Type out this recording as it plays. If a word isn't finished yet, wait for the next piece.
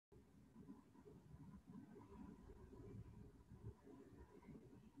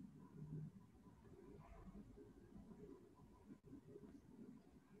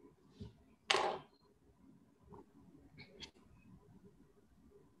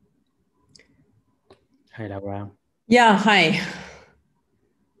Hi, Laura. Yeah, hi.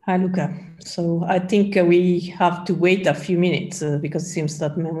 Hi, Luca. So I think we have to wait a few minutes because it seems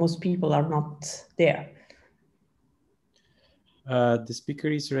that most people are not there. The speaker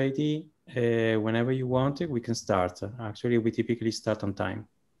is ready. Whenever you want it, we can start. Actually, we typically start on time.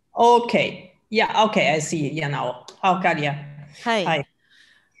 Okay. Yeah, okay, I see. Yeah, now. How Kalia? Hi. Hi.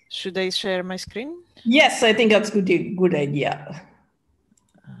 Should I share my screen? Yes, I think that's good idea.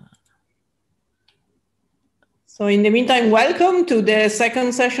 So in the meantime, welcome to the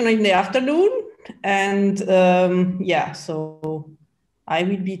second session in the afternoon. And yeah, so I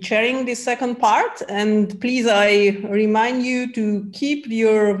will be chairing this second part. And please, I remind you to keep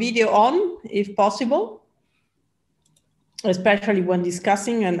your video on if possible, especially when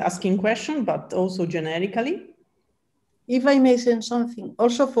discussing and asking questions, but also generically. If I may say something,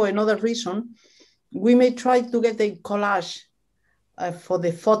 also for another reason, we may try to get a collage for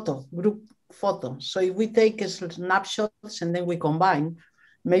the group photo. So if we take snapshots and then we combine,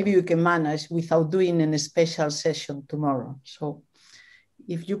 maybe we can manage without doing a special session tomorrow. So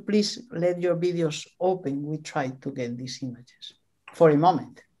if you please let your videos open, we try to get these images for a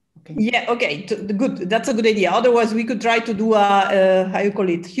moment. Okay. Yeah, okay, good. That's a good idea. Otherwise, we could try to do a how you call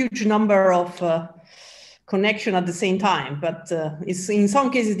it, huge number of connection at the same time, but it's in some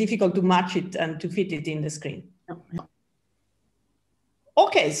cases difficult to match it and to fit it in the screen.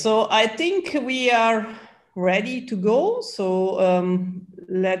 Okay, so I think we are ready to go. So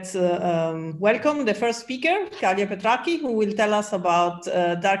let's welcome the first speaker, Kalia Petraki, who will tell us about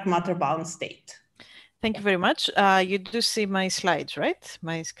dark matter bound state. Thank you very much. You do see my slides, right?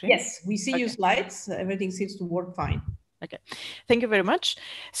 My screen? Yes, we see your slides. Everything seems to work fine. Okay, thank you very much.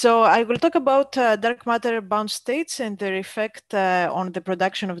 So I will talk about dark matter bound states and their effect on the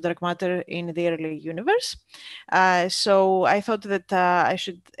production of dark matter in the early universe. So I thought that I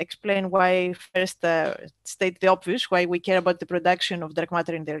should explain why first state the obvious, why we care about the production of dark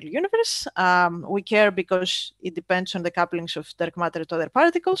matter in the early universe. We care because it depends on the couplings of dark matter to other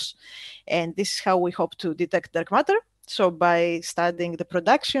particles. And this is how we hope to detect dark matter. So by studying the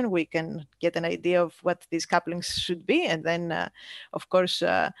production, we can get an idea of what these couplings should be, and then, of course,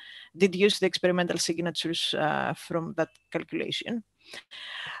 deduce the experimental signatures from that calculation.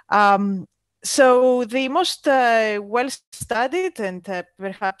 So the most well-studied and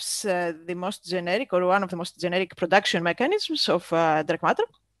perhaps the most generic, or one of the most generic production mechanisms of dark matter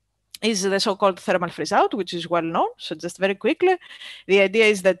is the so-called thermal freeze-out, which is well known. So just very quickly, the idea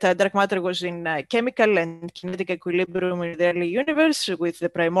is that dark matter was in chemical and kinetic equilibrium in the early universe with the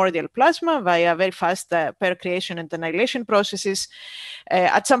primordial plasma via very fast pair creation and annihilation processes.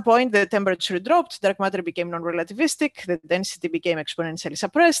 At some point, the temperature dropped, dark matter became non-relativistic, the density became exponentially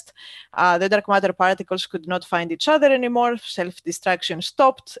suppressed, the dark matter particles could not find each other anymore, self-destruction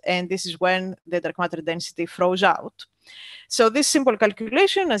stopped, and this is when the dark matter density froze out. So this simple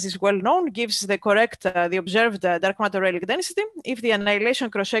calculation, as is well known, gives the correct, the observed dark matter Rayleigh density if the annihilation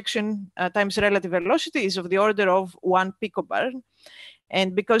cross-section times relative velocity is of the order of 1 picobar.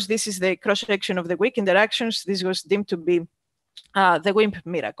 And because this is the cross-section of the weak interactions, this was deemed to be the WIMP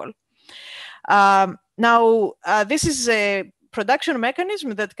miracle. Now, this is a production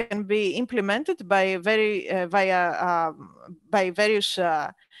mechanism that can be implemented by various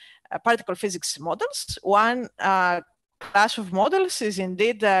particle physics models. One class of models is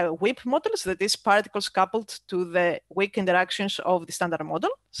indeed WIMP models, that is particles coupled to the weak interactions of the standard model,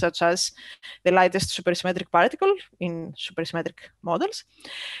 such as the lightest supersymmetric particle in supersymmetric models.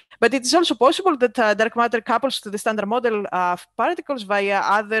 But it is also possible that dark matter couples to the standard model of particles via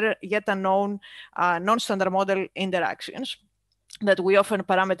other yet unknown non-standard model interactions that we often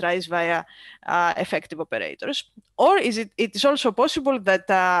parameterize via effective operators. Or it is also possible that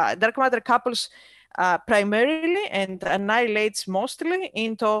dark matter couples primarily and annihilates mostly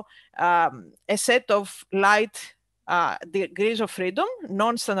into a set of light degrees of freedom,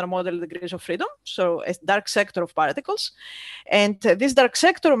 non-standard model degrees of freedom, so a dark sector of particles. And this dark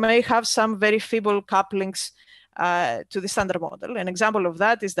sector may have some very feeble couplings to the standard model. An example of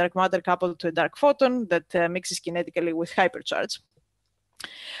that is dark matter coupled to a dark photon that mixes kinetically with hypercharge.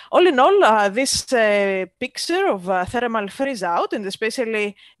 All in all, this picture of thermal freeze-out, and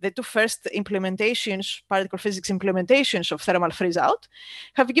especially the two first implementations, particle physics implementations of thermal freeze-out,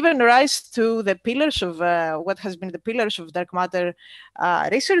 have given rise to the pillars of what has been the pillars of dark matter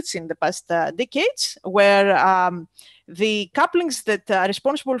research in the past decades, where the couplings that are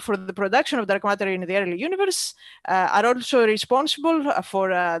responsible for the production of dark matter in the early universe are also responsible for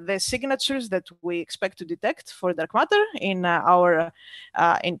the signatures that we expect to detect for dark matter in our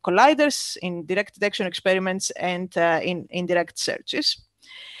in colliders, in direct detection experiments, and in indirect searches.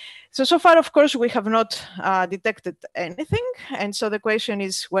 So far, of course, we have not detected anything. And so the question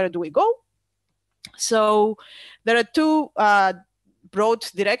is, where do we go? So there are two broad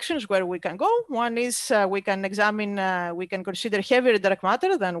directions where we can go. One is we can examine, we can consider heavier dark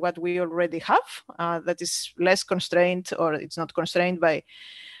matter than what we already have. That is less constrained, or it's not constrained by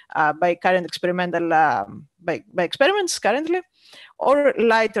current experimental, by experiments currently, or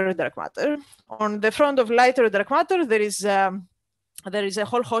lighter dark matter. On the front of lighter dark matter, there is a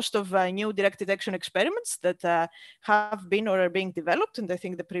whole host of new direct detection experiments that have been or are being developed, and I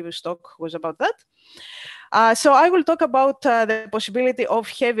think the previous talk was about that. So I will talk about the possibility of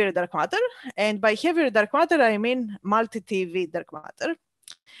heavier dark matter, and by heavier dark matter, I mean multi-TeV dark matter.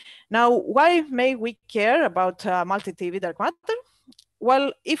 Now, why may we care about multi-TeV dark matter?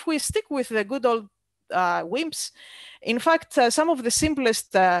 Well, if we stick with the good old WIMPs, in fact, some of the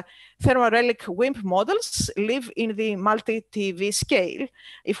simplest thermorelic WIMP models live in the multi-TeV scale.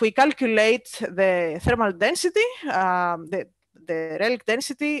 If we calculate the thermal density, the relic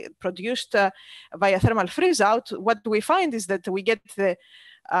density produced via thermal freeze-out, what we find is that we get the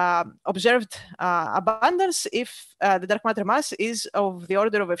observed abundance if the dark matter mass is of the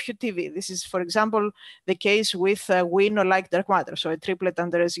order of a few TeV. This is, for example, the case with WIN or like dark matter, so a triplet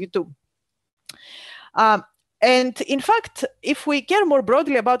under SU2. And in fact, if we care more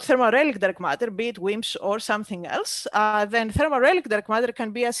broadly about thermorelic dark matter, be it WIMPs or something else, then thermorelic dark matter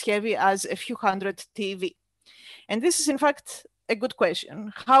can be as heavy as a few hundred TeV. And this is, in fact, a good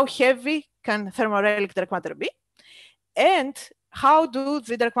question. How heavy can thermorelic dark matter be? And how do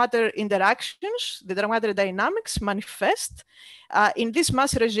the dark matter interactions, the dark matter dynamics manifest in this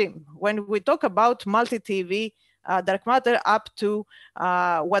mass regime when we talk about multi-TeV dark matter up to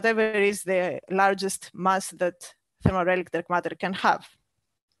whatever is the largest mass that thermorelic dark matter can have.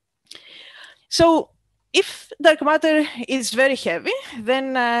 So if dark matter is very heavy,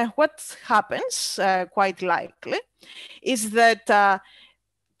 then what happens, quite likely, is that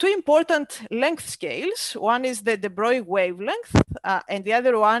two important length scales. One is the de Broglie wavelength, and the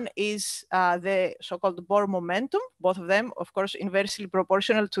other one is the so-called Bohr momentum, both of them, of course, inversely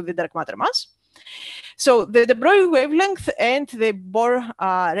proportional to the dark matter mass. So the de Broglie wavelength and the Bohr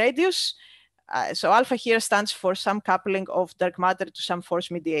radius, so alpha here stands for some coupling of dark matter to some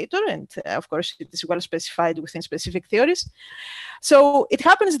force mediator, and of course it is well specified within specific theories. So it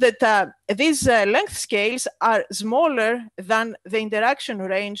happens that these length scales are smaller than the interaction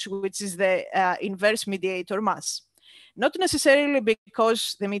range, which is the inverse mediator mass. Not necessarily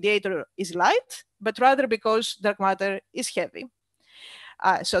because the mediator is light, but rather because dark matter is heavy.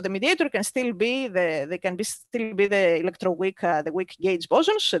 So the mediator can still be the electroweak, the weak gauge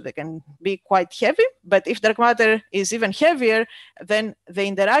bosons, so they can be quite heavy. But if dark matter is even heavier, then the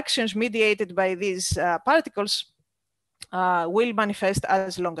interactions mediated by these particles will manifest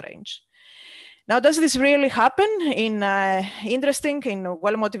as long range. Now, does this really happen in interesting, in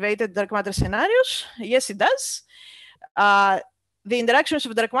well-motivated dark matter scenarios? Yes, it does. The interactions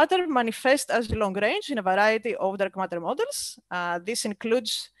of dark matter manifest as long range in a variety of dark matter models. This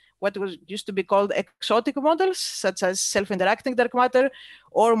includes what used to be called exotic models, such as self-interacting dark matter,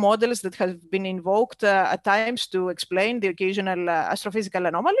 or models that have been invoked at times to explain the occasional astrophysical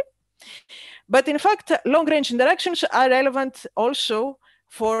anomaly. But in fact, long-range interactions are relevant also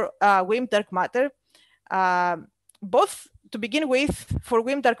for WIMP dark matter, both to begin with for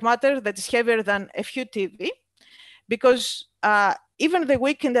WIMP dark matter that is heavier than a few TeV, because even the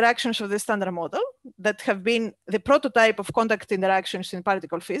weak interactions of the standard model that have been the prototype of contact interactions in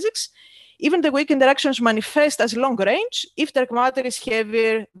particle physics, even the weak interactions manifest as long range if dark matter is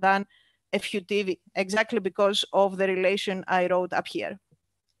heavier than a few TeV, exactly because of the relation I wrote up here.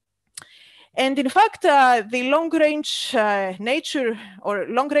 And in fact, the long-range nature or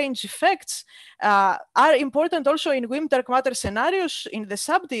long-range effects are important also in WIMP dark matter scenarios in the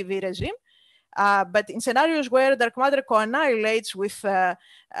sub-TeV regime, but in scenarios where dark matter co-annihilates with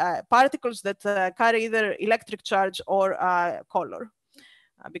particles that carry either electric charge or color,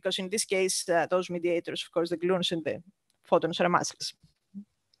 because in this case, those mediators, of course, the gluons and the photons are massless.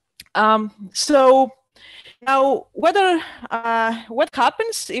 So now, what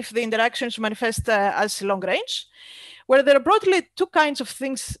happens if the interactions manifest as long range? Well, there are broadly two kinds of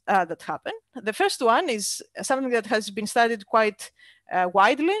things that happen. The first one is something that has been studied quite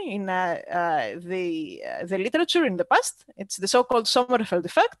widely in the literature in the past. It's the so-called Sommerfeld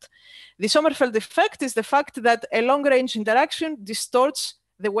effect. The Sommerfeld effect is the fact that a long-range interaction distorts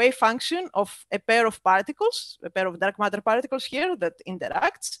the wave function of a pair of particles, a pair of dark matter particles here that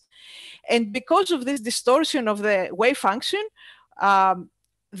interacts. And because of this distortion of the wave function,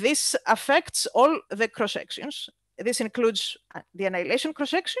 this affects all the cross-sections. this includes the annihilation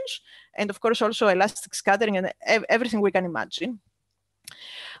cross-sections, and of course also elastic scattering and everything we can imagine.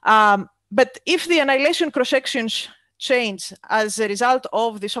 But if the annihilation cross-sections change as a result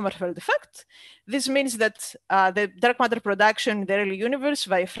of the Sommerfeld effect, this means that the dark matter production in the early universe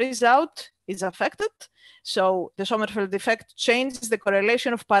via freeze-out is affected. So the Sommerfeld effect changes the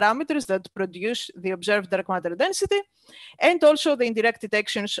correlation of parameters that produce the observed dark matter density, and also the indirect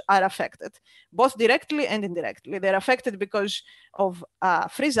detections are affected, both directly and indirectly. They're affected because of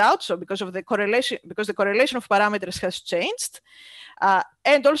freeze-out, so because of the correlation, because the correlation of parameters has changed,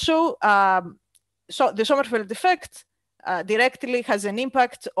 and also so the Sommerfeld effect directly has an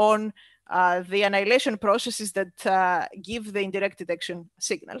impact on the annihilation processes that give the indirect detection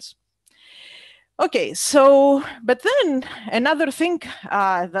signals. Okay, so, but then another thing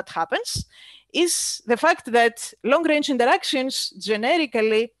that happens is the fact that long-range interactions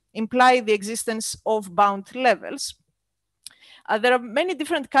generically imply the existence of bound levels. There are many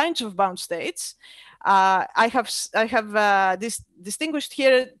different kinds of bound states. I have distinguished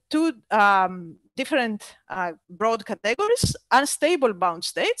here two different broad categories: unstable bound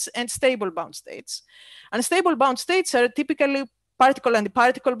states and stable bound states. Unstable bound states are typically particle and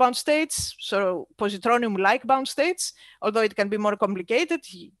particle bound states, so positronium-like bound states, although it can be more complicated.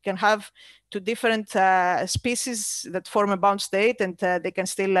 You can have two different species that form a bound state, and they can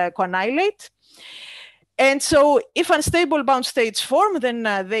still co-annihilate. And so if unstable bound states form, then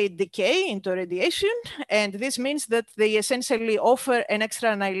they decay into radiation. And this means that they essentially offer an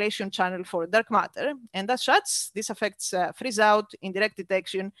extra annihilation channel for dark matter. And as such, this affects freeze-out, indirect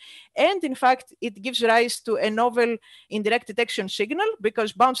detection. And in fact, it gives rise to a novel indirect detection signal,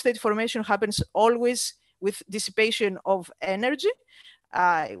 because bound state formation happens always with dissipation of energy.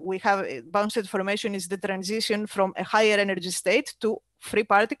 We have bound state formation is the transition from a higher energy state to free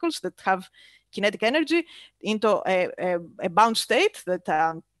particles that have kinetic energy into a bound state that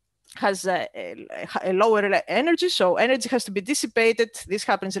has a lower energy. So energy has to be dissipated. This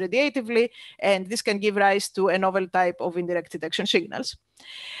happens radiatively, and this can give rise to a novel type of indirect detection signals.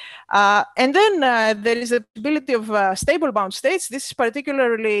 And then there is the possibility of stable bound states. This is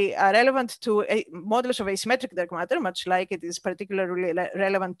particularly relevant to models of asymmetric dark matter, much like it is particularly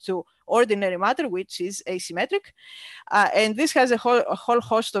relevant to ordinary matter, which is asymmetric. And this has a whole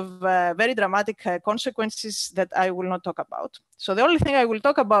host of very dramatic consequences that I will not talk about. So the only thing I will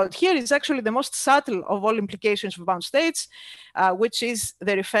talk about here is actually the most subtle of all implications of bound states, which is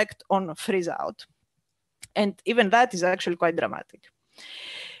their effect on freeze out. And even that is actually quite dramatic.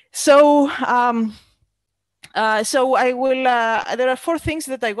 So, I will, there are four things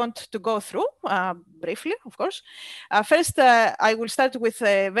that I want to go through briefly, of course. First, I will start with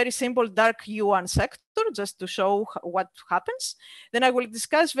a very simple dark U1 sector, just to show what happens. Then I will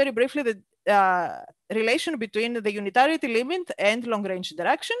discuss very briefly the relation between the unitarity limit and long-range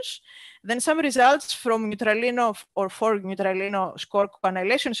interactions. Then some results from neutralino or four neutralino score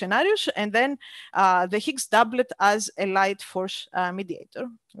co-annihilation scenarios, and then the Higgs doublet as a light force mediator,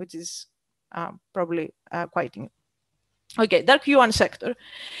 which is probably quite new. Okay, dark U1 sector.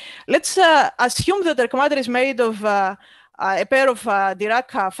 Let's assume that dark matter is made of a pair of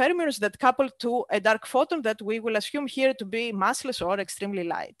Dirac fermions that couple to a dark photon that we will assume here to be massless or extremely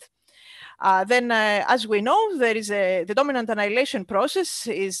light. Then, as we know, there is the dominant annihilation process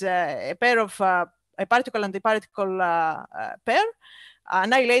is a pair of a particle and a particle pair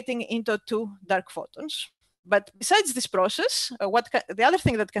annihilating into two dark photons. But besides this process, the other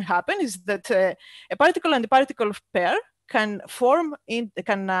thing that can happen is that a particle and a particle pair can form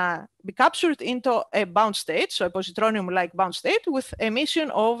can be captured into a bound state, so a positronium-like bound state with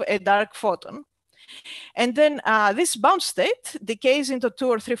emission of a dark photon. And then this bound state decays into 2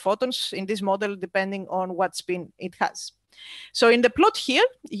 or 3 photons in this model, depending on what spin it has. So in the plot here,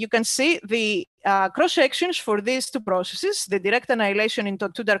 you can see the cross-sections for these two processes, the direct annihilation into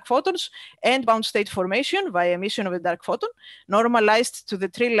 2 dark photons and bound state formation via emission of a dark photon, normalized to the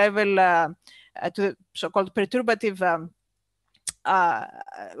 3-level, to the so-called perturbative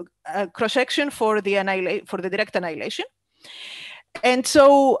cross-section for the direct annihilation. And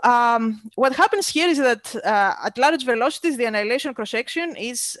so what happens here is that at large velocities, the annihilation cross-section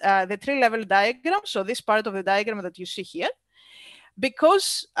is the 3-level diagram. So this part of the diagram that you see here,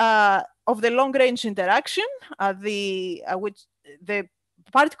 because of the long-range interaction, which the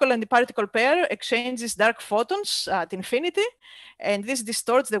particle and the particle pair exchanges dark photons at infinity, and this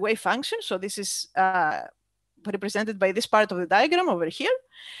distorts the wave function. So this is represented by this part of the diagram over here.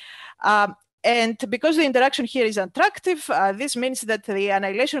 And because the interaction here is attractive, this means that the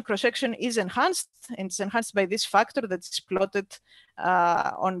annihilation cross-section is enhanced, and it's enhanced by this factor that's plotted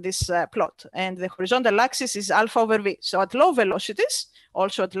on this plot. And the horizontal axis is alpha over v. So at low velocities,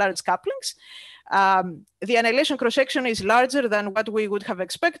 also at large couplings, the annihilation cross-section is larger than what we would have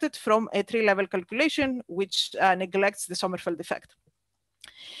expected from a tree-level calculation, which neglects the Sommerfeld effect.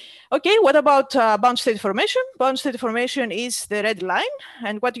 Okay, what about bound state formation? Bound state formation is the red line.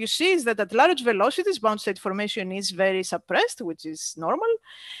 And what you see is that at large velocities, bound state formation is very suppressed, which is normal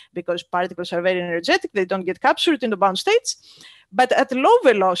because particles are very energetic. They don't get captured into bound states. But at low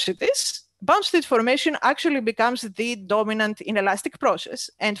velocities, bound state formation actually becomes the dominant inelastic process.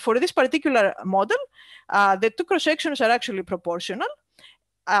 And for this particular model, the two cross-sections are actually proportional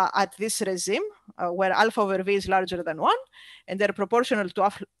at this regime, where alpha over v is larger than 1, and they're proportional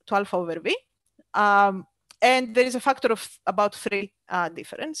to alpha over v. And there is a factor of about 3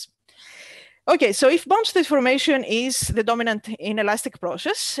 difference. Okay, so if bound state formation is the dominant inelastic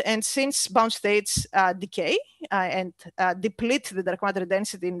process, and since bound states decay and deplete the dark matter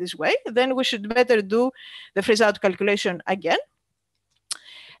density in this way, then we should better do the freeze-out calculation again.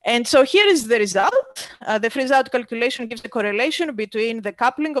 And so here is the result. The freeze-out calculation gives a correlation between the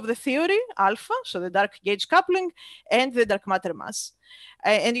coupling of the theory, alpha, so the dark gauge coupling, and the dark matter mass.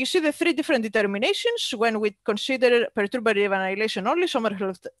 And you see the 3 different determinations when we consider perturbative annihilation only,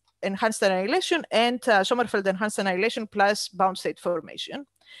 Sommerfeld enhanced annihilation, and Sommerfeld enhanced annihilation plus bound state formation.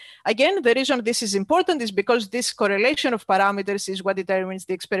 Again, the reason this is important is because this correlation of parameters is what determines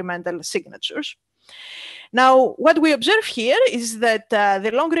the experimental signatures. Now, what we observe here is that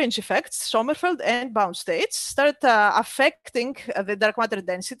the long-range effects, Sommerfeld and bound states, start affecting the dark matter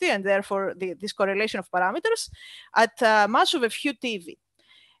density and therefore this correlation of parameters at mass of a few TeV.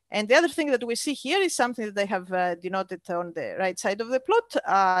 And the other thing that we see here is something that I have denoted on the right side of the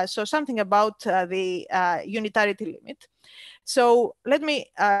plot. So something about the unitarity limit. So let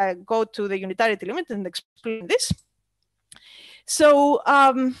me go to the unitarity limit and explain this. So,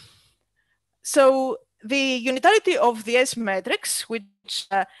 the unitarity of the S matrix, which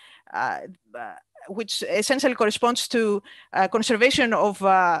essentially corresponds to conservation of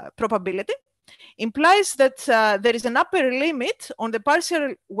probability, implies that there is an upper limit on the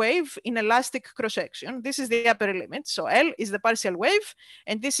partial wave in elastic cross-section. This is the upper limit. So L is the partial wave,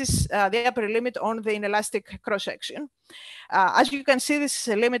 and this is the upper limit on the inelastic cross-section. As you can see, this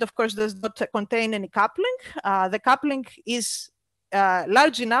limit, of course, does not contain any coupling. The coupling is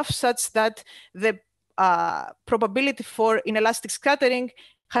large enough such that the probability for inelastic scattering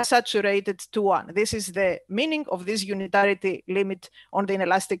has saturated to 1. This is the meaning of this unitarity limit on the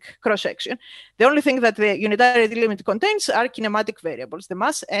inelastic cross-section. The only thing that the unitarity limit contains are kinematic variables, the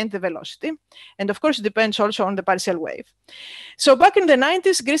mass and the velocity. And of course, it depends also on the partial wave. So back in the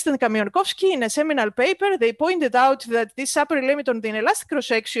 90s, Grist and Kamionkowski, in a seminal paper, they pointed out that this upper limit on the inelastic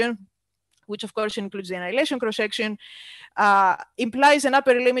cross-section, which of course includes the annihilation cross-section, implies an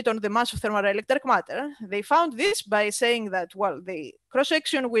upper limit on the mass of thermoelectric dark matter. They found this by saying that, well, the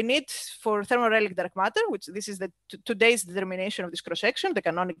cross-section we need for thermoelectric dark matter, which this is the today's determination of this cross-section, the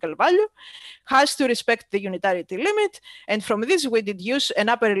canonical value, has to respect the unitarity limit. And from this, we deduce an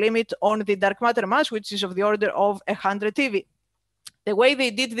upper limit on the dark matter mass, which is of the order of 100 TeV. The way they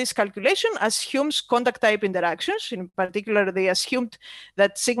did this calculation assumes contact type interactions. In particular, they assumed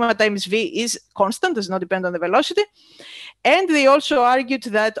that sigma times v is constant, does not depend on the velocity. And they also argued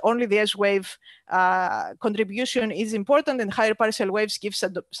that only the S-wave contribution is important and higher partial waves give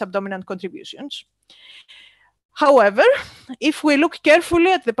subdominant contributions. However, if we look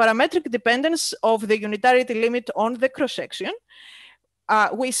carefully at the parametric dependence of the unitarity limit on the cross-section,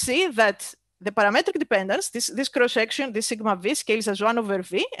 we see that the parametric dependence, this cross-section, this sigma v scales as 1 over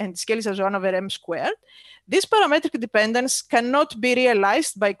v and scales as 1 over m squared. This parametric dependence cannot be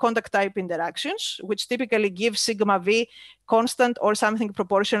realized by contact type interactions, which typically give sigma v constant or something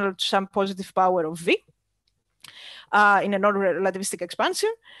proportional to some positive power of v in a non-relativistic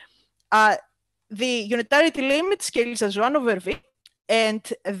expansion. The unitarity limit scales as 1 over v, and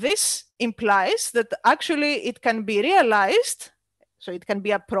this implies that actually it can be realized, so it can be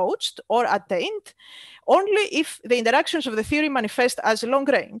approached or attained only if the interactions of the theory manifest as long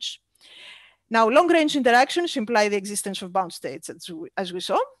range. Now, long range interactions imply the existence of bound states, as we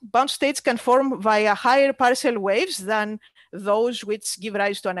saw. Bound states can form via higher partial waves than those which give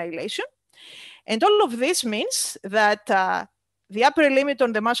rise to annihilation. And all of this means that the upper limit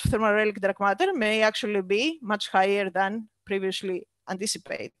on the mass of thermoelectric dark matter may actually be much higher than previously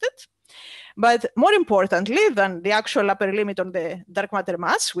anticipated. But more importantly than the actual upper limit on the dark matter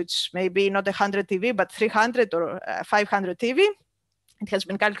mass, which may be not 100 TeV, but 300 or 500 TeV, It has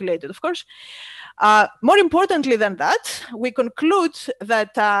been calculated, of course. More importantly than that, we conclude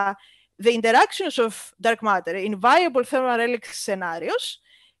that the interactions of dark matter in viable thermal relic scenarios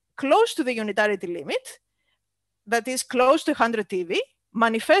close to the unitarity limit, that is close to 100 TeV,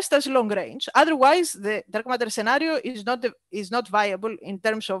 manifest as long range. Otherwise, the dark matter scenario is not viable in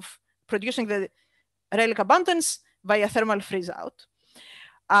terms of producing the relic abundance via thermal freeze out.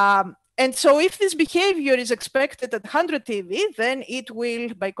 And so if this behavior is expected at 100 TeV, then it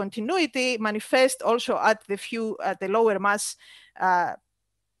will, by continuity, manifest also at the lower mass,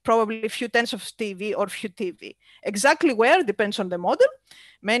 probably a few tens of TeV or few TeV. Exactly where depends on the model.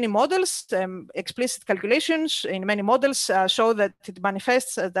 Many models, explicit calculations in many models show that it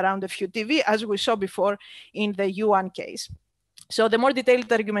manifests at around a few TeV, as we saw before in the U1 case. So the more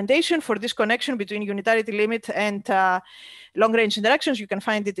detailed argumentation for this connection between unitarity limit and long-range interactions, you can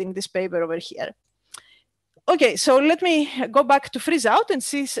find it in this paper over here. Okay, so let me go back to freeze out and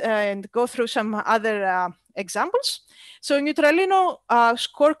see and go through some other examples. So neutralino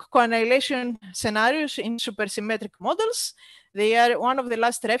squark coannihilation scenarios in supersymmetric models. They are one of the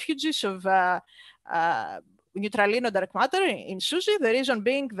last refuges of neutralino dark matter in SUSY. The reason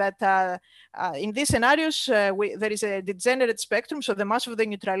being that in these scenarios, there is a degenerate spectrum. So the mass of the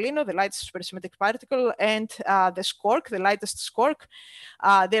neutralino, the lightest supersymmetric particle, and the squark, the lightest squark,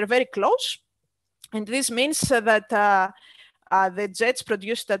 they're very close. And this means that the jets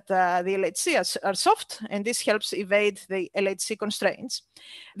produced at the LHC are soft, and this helps evade the LHC constraints.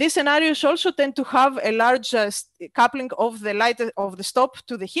 These scenarios also tend to have a large coupling of the stop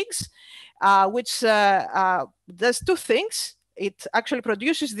to the Higgs, which does two things. It actually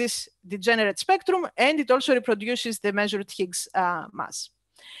produces this degenerate spectrum, and it also reproduces the measured Higgs mass.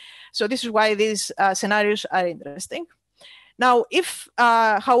 So this is why these scenarios are interesting. Now, if,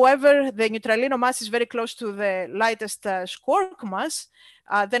 however, the neutralino mass is very close to the lightest squark mass,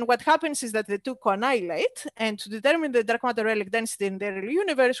 then what happens is that the two coannihilate. And to determine the dark matter relic density in the real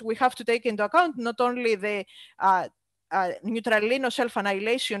universe, we have to take into account not only the neutralino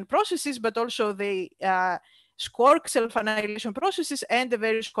self-annihilation processes, but also the squark self-annihilation processes and the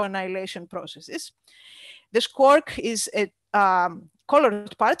various coannihilation processes. The squark is a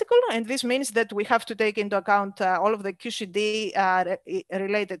colored particle, and this means that we have to take into account all of the QCD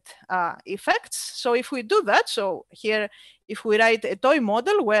related effects. So if we do that, so here, if we write a toy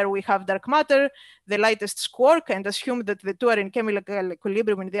model where we have dark matter, the lightest squark, and assume that the two are in chemical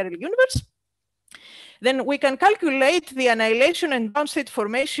equilibrium in the real universe, then we can calculate the annihilation and bound state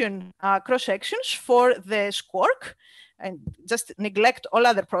formation cross sections for the squark, and just neglect all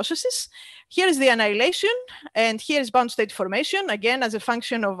other processes. Here is the annihilation, and here is bound state formation, again, as a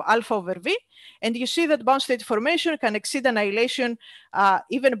function of alpha over V. And you see that bound state formation can exceed annihilation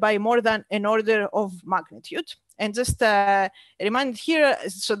even by more than an order of magnitude. And just remind here,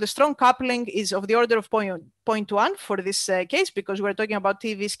 so the strong coupling is of the order of 0.1 for this case, because we're talking about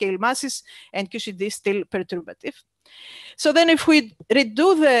TeV scale masses, and QCD is still perturbative. So then if we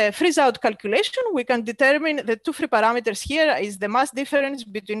redo the freeze out calculation, we can determine the two free parameters here is the mass difference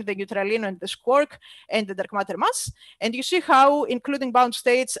between the neutralino and the squark and the dark matter mass. And you see how including bound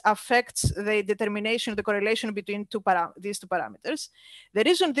states affects the determination, the correlation between these two parameters. The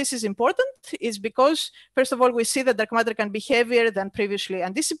reason this is important is because, first of all, we see that dark matter can be heavier than previously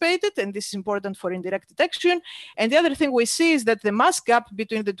anticipated, and this is important for indirect detection. And the other thing we see is that the mass gap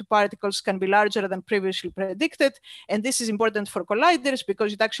between the two particles can be larger than previously predicted. And this is important for colliders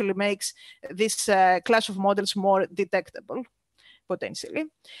because it actually makes this class of models more detectable, potentially.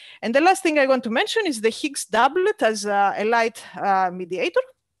 And the last thing I want to mention is the Higgs doublet as a light mediator.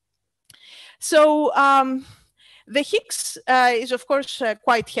 So the Higgs is, of course,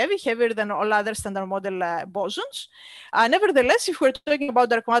 quite heavy, heavier than all other standard model bosons. Nevertheless, if we're talking about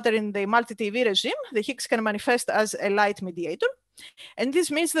dark matter in the multi-TeV regime, the Higgs can manifest as a light mediator. And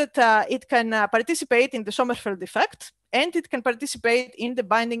this means that it can participate in the Sommerfeld effect, and it can participate in the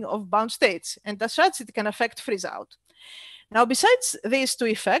binding of bound states. And as such, it can affect freeze out. Now, besides these two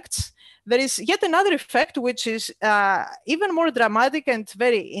effects, there is yet another effect, which is even more dramatic and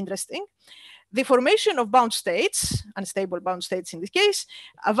very interesting. The formation of bound states, unstable bound states in this case,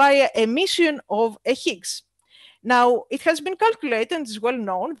 via emission of a Higgs. Now, it has been calculated, and it's well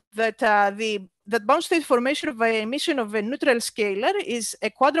known, that that bound state formation by emission of a neutral scalar is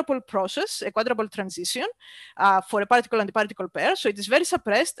a quadruple process, a quadruple transition for a particle and a particle pair. So it is very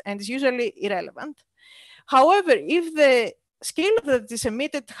suppressed and is usually irrelevant. However, if the scalar that is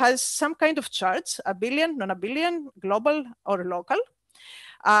emitted has some kind of charge, abelian, non-abelian, global, or local,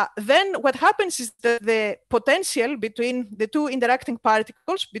 Then what happens is that the potential between the two interacting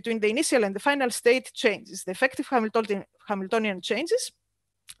particles, between the initial and the final state, changes. The effective Hamiltonian changes,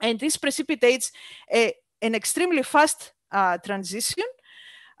 and this precipitates an extremely fast transition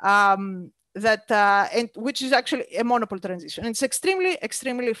which is actually a monopole transition. It's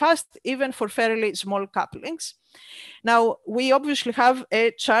extremely fast, even for fairly small couplings. Now, we obviously have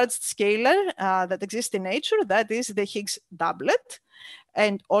a charged scalar that exists in nature, that is the Higgs doublet.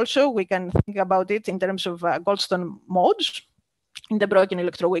 And also we can think about it in terms of Goldstone modes in the broken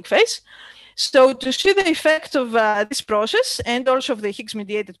electroweak phase. So to see the effect of this process and also of the Higgs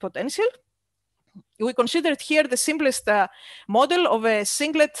mediated potential, we considered here the simplest model of a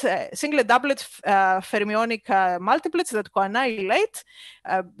singlet doublet fermionic multiplets that co-annihilate.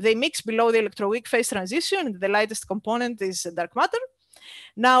 They mix below the electroweak phase transition. The lightest component is dark matter.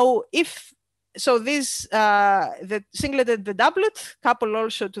 Now, the singlet and the doublet couple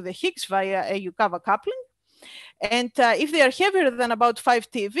also to the Higgs via a Yukawa coupling. And if they are heavier than about 5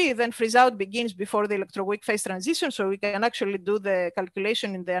 TeV, then freeze out begins before the electroweak phase transition. So we can actually do the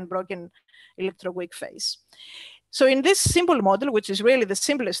calculation in the unbroken electroweak phase. So in this simple model, which is really the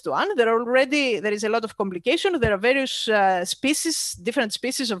simplest one, there is a lot of complication. There are various different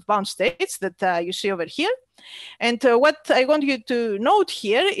species of bound states that you see over here. And what I want you to note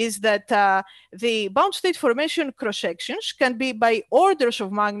here is that the bound state formation cross-sections can be by orders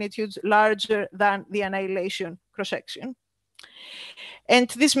of magnitude larger than the annihilation cross-section. And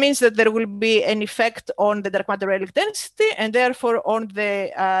this means that there will be an effect on the dark matter relic density and therefore on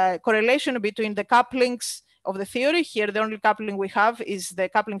the correlation between the couplings of the theory. Here, the only coupling we have is the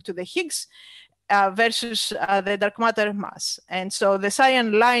coupling to the Higgs versus the dark matter mass. And so the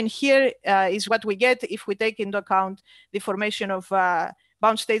cyan line here is what we get if we take into account the formation of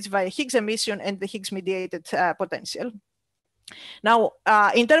bound states via Higgs emission and the Higgs mediated potential. Now,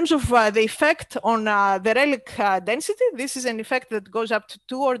 in terms of the effect on the relic density, this is an effect that goes up to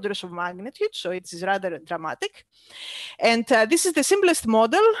 2 orders of magnitude, so it is rather dramatic. And this is the simplest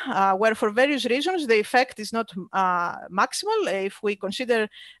model where for various reasons the effect is not maximal. If we consider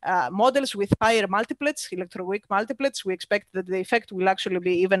models with higher multiplets, electroweak multiplets, we expect that the effect will actually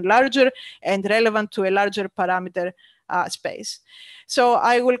be even larger and relevant to a larger parameter space. So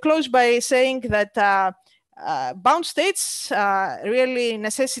I will close by saying that bound states really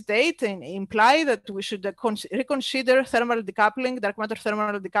necessitate and imply that we should reconsider thermal decoupling, dark matter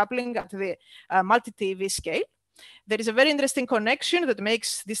thermal decoupling at the multi-TeV scale. There is a very interesting connection that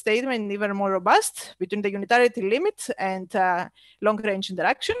makes this statement even more robust between the unitarity limit and long-range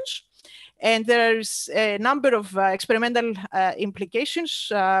interactions. And there's a number of experimental implications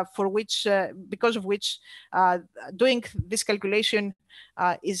because of which doing this calculation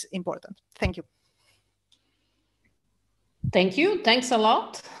is important. Thank you. Thank you. Thanks a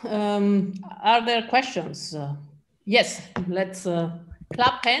lot. Are there questions? Yes, let's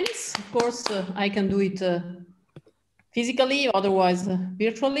clap hands. Of course, I can do it physically, otherwise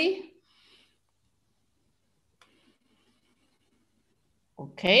virtually.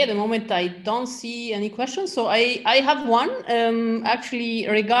 Okay, at the moment I don't see any questions. So I have one actually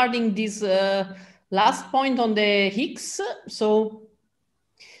regarding this last point on the Higgs. So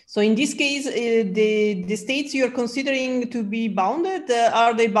in this case, the states you're considering to be bounded,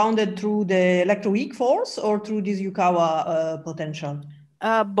 are they bounded through the electroweak force or through this Yukawa potential?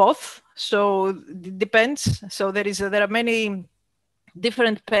 Both. So it depends. So there are many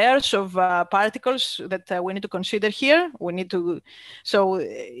different pairs of particles that we need to consider here.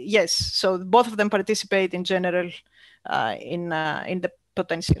 Yes, so both of them participate in general in the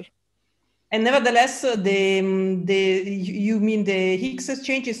potential. And nevertheless, you mean the Higgs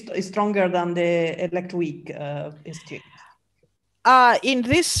exchange is stronger than the electroweak exchange? In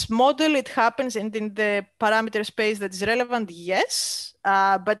this model, it happens, and in the parameter space that is relevant, yes.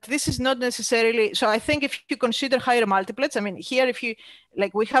 But this is not necessarily. So I think if you consider higher multiplets, I mean, here,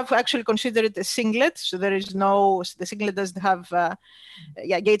 we have actually considered a singlet. So the singlet doesn't have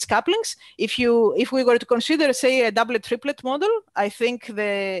gauge couplings. If we were to consider, say, a doublet triplet model, I think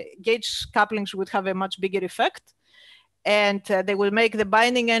the gauge couplings would have a much bigger effect. And they will make the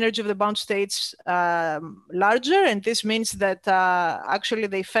binding energy of the bound states larger. And this means that actually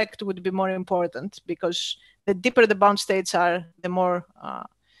the effect would be more important, because the deeper the bound states are, the more,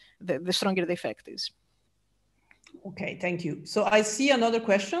 the stronger the effect is. Okay, thank you. So I see another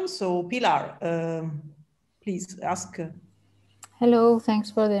question. So Pilar, please ask. Hello,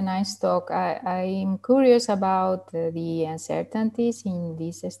 thanks for the nice talk. I'm curious about the uncertainties in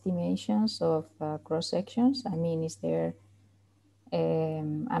these estimations of cross-sections. I mean, is there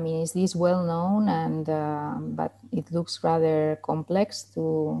I mean, is this well known, and but it looks rather complex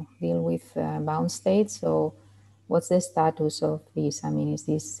to deal with bound states. So what's the status of this? I mean, is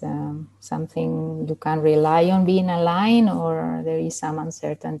this something you can rely on being aligned, or there is some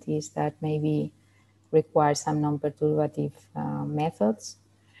uncertainties that maybe require some non-perturbative methods?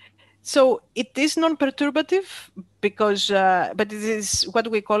 So it is non-perturbative because, but it is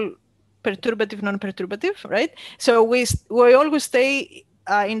what we call perturbative, non-perturbative, right? So we always stay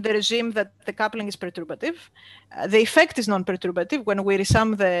in the regime that the coupling is perturbative. The effect is non-perturbative when we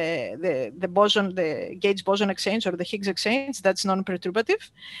resum the boson, the gauge boson exchange or the Higgs exchange. That's non-perturbative.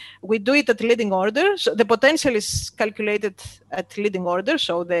 We do it at leading order. So the potential is calculated at leading order.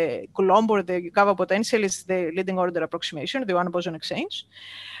 So the Coulomb or the Yukawa potential is the leading order approximation, the one boson exchange.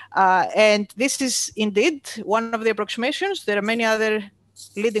 And this is indeed one of the approximations. There are many other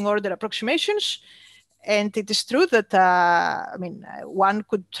leading order approximations. And it is true that, I mean, one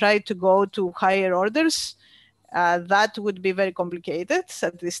could try to go to higher orders. That would be very complicated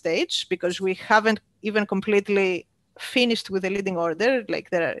at this stage because we haven't even completely finished with the leading order. Like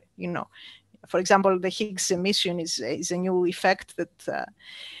there are, you know, for example, the Higgs emission is a new effect that.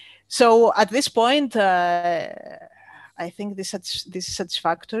 So at this point, I think this is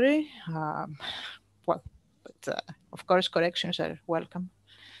satisfactory. Well, but of course, corrections are welcome.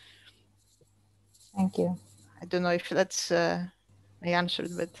 Thank you. I don't know if that's I answered,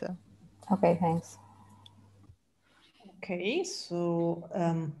 but okay, thanks. Okay, so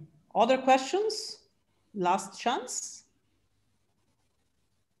other questions? Last chance.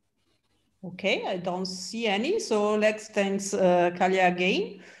 Okay, I don't see any. So let's thanks Kalia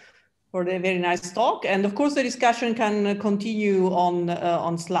again for the very nice talk. And of course, the discussion can continue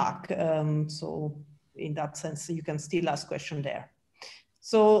on Slack. So in that sense, you can still ask questions there.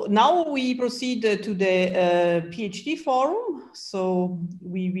 So now we proceed to the PhD forum. So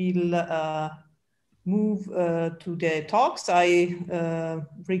we will move to the talks. I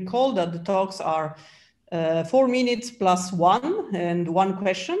recall that the talks are 4 minutes plus one and one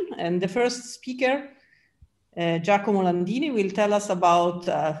question. And the first speaker, Giacomo Landini, will tell us about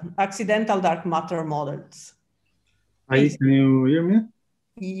accidental dark matter models. Hi, can you hear me?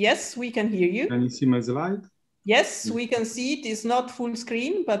 Yes, we can hear you. Can you see my slide? Yes, we can see it. It's not full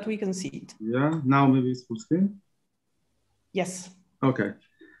screen, but we can see it. Yeah, now maybe it's full screen. Yes. Okay.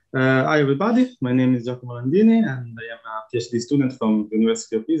 Hi, everybody. My name is Giacomo Landini, and I am a PhD student from the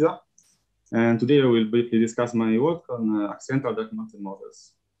University of Pisa. And today I will briefly discuss my work on accidental dark matter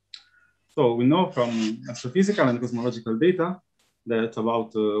models. So we know from astrophysical and cosmological data that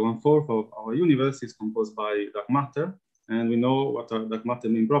about 1/4 of our universe is composed by dark matter. And we know what are dark matter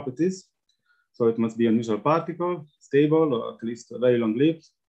main properties. So it must be an unusual particle, stable, or at least very long-lived,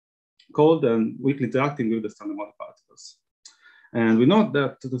 cold, and weakly interacting with the standard model particles. And we know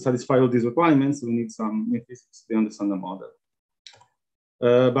that to satisfy all these requirements, we need some new physics beyond the standard model.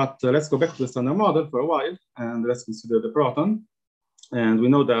 But let's go back to the standard model for a while, and let's consider the proton. And we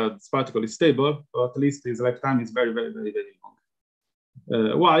know that this particle is stable, or at least its lifetime is very, very, very, very long.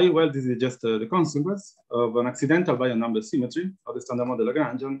 Why? Well, this is just the consequence of an accidental Bayer number symmetry of the standard model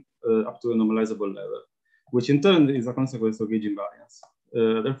Lagrangian up to a normalizable level, which in turn is a consequence of gauge invariance.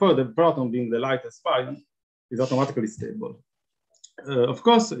 Therefore, the proton, being the lightest pion, is automatically stable. Of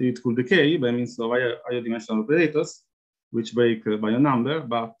course, it could decay by means of higher dimensional operators, which break by a number,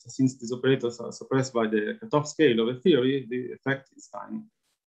 but since these operators are suppressed by the cutoff scale of a theory, the effect is tiny.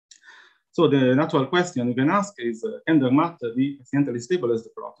 So the natural question you can ask is, can dark matter be accidentally stable as the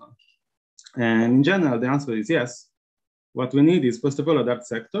proton? And in general, the answer is yes. What we need is, first of all, a dark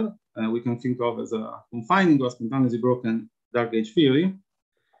sector. We can think of as a confining or spontaneously broken dark gauge theory.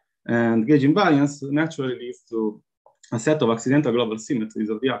 And gauge invariance naturally leads to a set of accidental global symmetries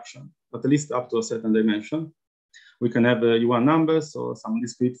of the action, at least up to a certain dimension. We can have U1 numbers or some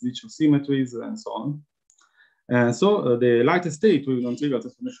discrete Ziccio symmetries and so on. And so the lightest state with non-trivial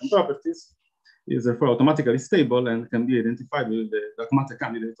transformation properties is therefore automatically stable and can be identified with the dark matter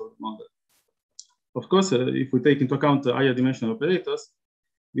candidate of the model. Of course, if we take into account higher dimensional operators,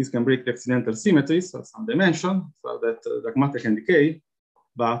 this can break the accidental symmetries of some dimension so that dark matter can decay.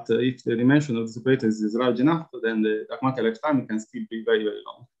 But if the dimension of this operator is large enough, then the dark matter lifetime can still be very, very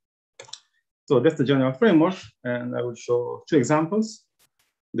long. So that's the general framework, and I will show 2 examples.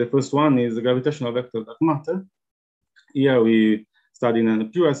 The first one is the gravitational vector dark matter. Here we study in a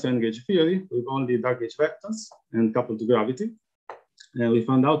pure strain gauge theory with only dark gauge vectors and coupled to gravity. And we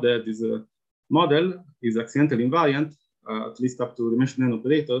found out that this model is accidentally invariant, at least up to dimension n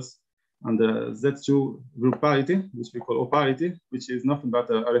operators, under Z2 group parity, which we call O parity, which is nothing but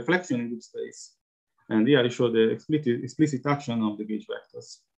a reflection in group space. And here I show the explicit action of the gauge vectors.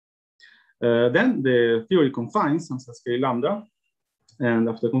 Then the theory confines on scale lambda. And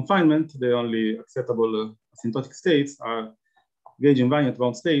after confinement, the only acceptable asymptotic states are gauge invariant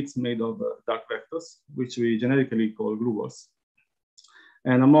bound states made of dark vectors, which we generically call glue balls.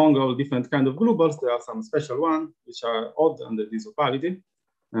 And among all different kinds of glue balls, there are some special ones which are odd under this opacity,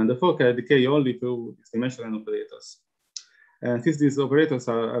 and therefore can decay only through these dimensional operators. And since these operators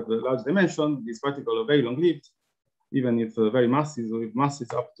have a large dimension, these particles are very long-lived, even if very massive, so if masses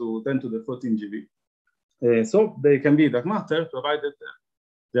up to 10 to the 14 GeV. So they can be dark matter, provided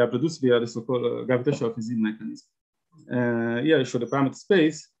they are produced via the so-called gravitational Fizeau mechanism. Here I show the parameter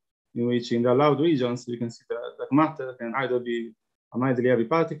space, in which in the allowed regions, you can see that dark matter can either be a mildly heavy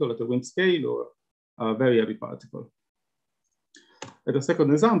particle at a WIMP scale or a very heavy particle. At a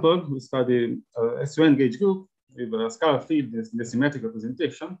second example, we study a SUN gauge group with a scalar field in the symmetric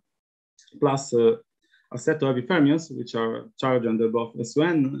representation, plus a set of heavy fermions, which are charged under both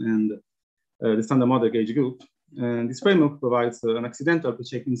SUN and the standard model gauge group. And this framework provides an accidental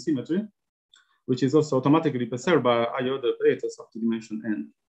Pecheckin symmetry, which is also automatically preserved by higher order operators up to dimension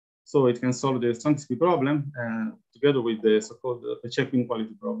n. So it can solve the strong speed problem together with the so-called Pecheckin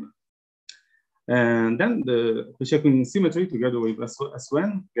quality problem. And then the Pecheckin symmetry together with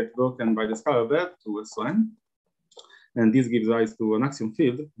SUN get broken by the scalar verb to SUN. And this gives rise to an axion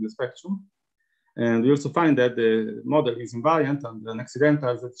field in the spectrum. And we also find that the model is invariant and an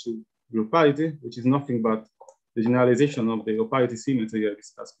accidental Z2 group parity, which is nothing but the generalization of the opacity symmetry I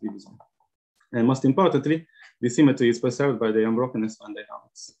discussed previously. And most importantly, the symmetry is preserved by the unbroken SUN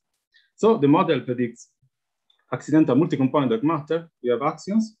dynamics. So the model predicts accidental multi-component dark matter. We have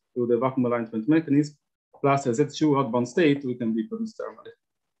axions through the vacuum alignment mechanism, plus a Z2 outbound state we can be produced thermally.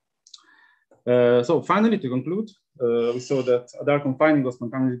 So finally, to conclude, we saw that a dark confining or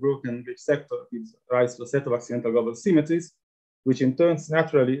spontaneously broken gauge sector gives rise to a set of accidental global symmetries, which in turn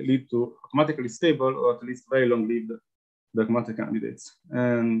naturally lead to automatically stable or at least very long-lived dark matter candidates.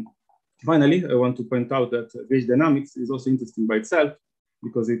 And finally, I want to point out that gauge dynamics is also interesting by itself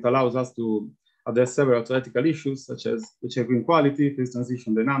because it allows us to address several theoretical issues such as Pecheckin quality, phase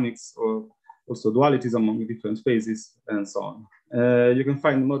transition dynamics, or also dualities among different phases and so on. You can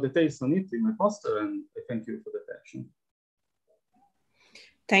find more details on it in my poster, and I thank you for the attention.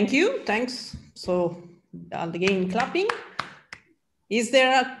 Thank you, thanks. So again, clapping. Is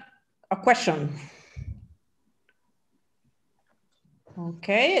there a question?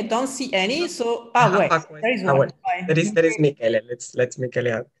 Okay, I don't see any. So, wait, there is one. There is Michele. Let's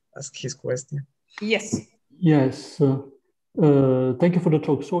Michele ask his question. Yes. Yes. Thank you for the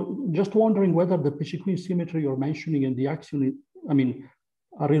talk. So, just wondering whether the Pecheckin symmetry you're mentioning and the axion, I mean,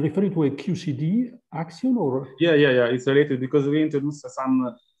 are you referring to a QCD axion or? Yeah. It's related because we introduced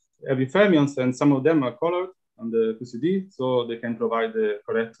some heavy fermions and some of them are colored on the QCD, so they can provide the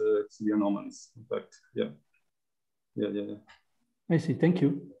correct QCD anomalies. In fact, yeah. I see. Thank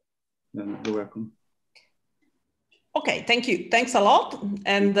you. Yeah, you're welcome. Okay, thank you. Thanks a lot.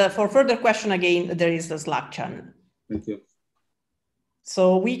 And for further question, again, there is the Slack channel. Thank you.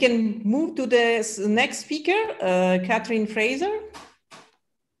 So we can move to the next speaker, Catherine Fraser.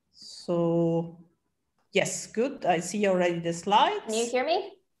 So, yes, good. I see already the slides. Can you hear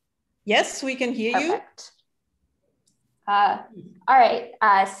me? Yes, we can hear you. Perfect. All right,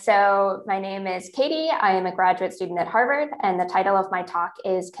 so my name is Katie. I am a graduate student at Harvard, and the title of my talk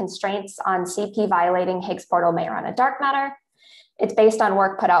is Constraints on CP Violating Higgs Portal Majorana Dark Matter. It's based on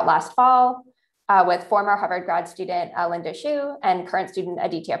work put out last fall with former Harvard grad student Linda Xu and current student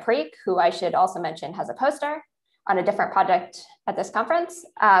Aditya Parikh, who I should also mention has a poster on a different project at this conference.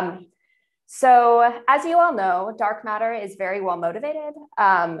 So as you all know, dark matter is very well motivated,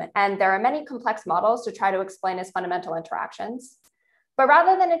 and there are many complex models to try to explain its fundamental interactions. But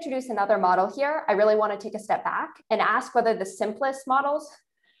rather than introduce another model here, I really want to take a step back and ask whether the simplest models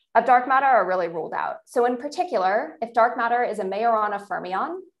of dark matter are really ruled out. So in particular, if dark matter is a Majorana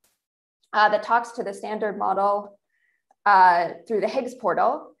fermion that talks to the standard model through the Higgs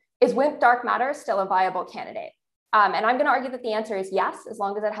portal, is WIMP dark matter still a viable candidate? And I'm going to argue that the answer is yes, as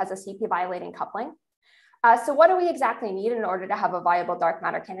long as it has a CP violating coupling. So what do we exactly need in order to have a viable dark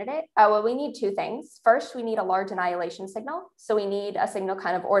matter candidate? Well, we need two things. First, we need a large annihilation signal. So we need a signal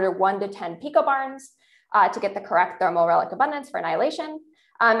kind of order 1 to 10 picobarns to get the correct thermal relic abundance for annihilation.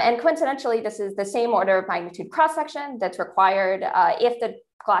 And coincidentally, this is the same order of magnitude cross-section that's required if the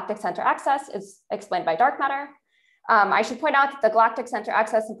galactic center access is explained by dark matter. I should point out that the galactic center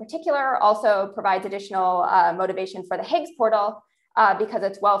access in particular also provides additional motivation for the Higgs portal because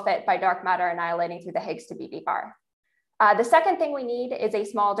it's well fit by dark matter annihilating through the Higgs to BB bar. The second thing we need is a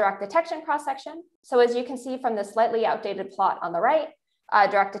small direct detection cross-section. So as you can see from the slightly outdated plot on the right,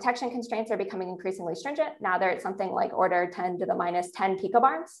 direct detection constraints are becoming increasingly stringent. Now they're at something like order 10 to the minus 10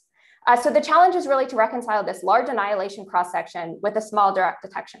 picobarns. So the challenge is really to reconcile this large annihilation cross-section with a small direct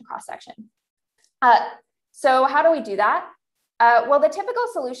detection cross-section. So how do we do that? Well, the typical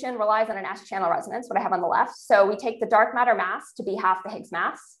solution relies on an S-channel resonance, what I have on the left. So we take the dark matter mass to be half the Higgs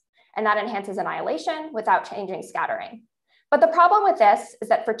mass, and that enhances annihilation without changing scattering. But the problem with this is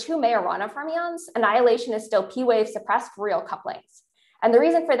that for two Majorana fermions, annihilation is still p-wave suppressed for real couplings. And the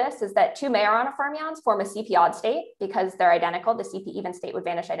reason for this is that two Majorana fermions form a CP odd state because they're identical. The CP even state would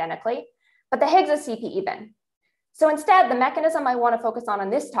vanish identically, but the Higgs is CP even. So instead, the mechanism I want to focus on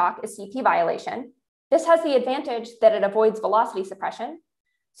this talk is CP violation. This has the advantage that it avoids velocity suppression.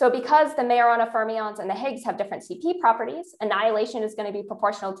 So because the Majorana fermions and the Higgs have different CP properties, annihilation is going to be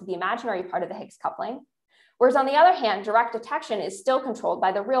proportional to the imaginary part of the Higgs coupling. Whereas on the other hand, direct detection is still controlled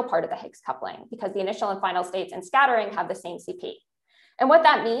by the real part of the Higgs coupling because the initial and final states and scattering have the same CP. And what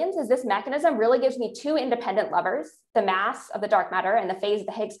that means is this mechanism really gives me two independent levers, the mass of the dark matter and the phase of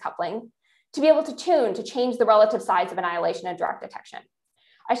the Higgs coupling, to be able to tune to change the relative size of annihilation and direct detection.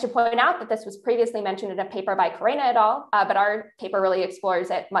 I should point out that this was previously mentioned in a paper by Carrena et al., but our paper really explores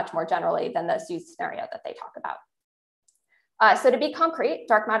it much more generally than the SUSE scenario that they talk about. So to be concrete,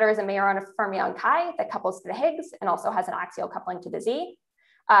 dark matter is a Majorana fermion chi that couples to the Higgs and also has an axial coupling to the Z.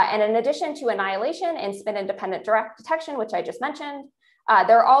 And in addition to annihilation and spin-independent direct detection, which I just mentioned,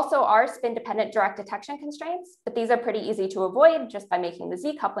 there also are spin-dependent direct detection constraints, but these are pretty easy to avoid just by making the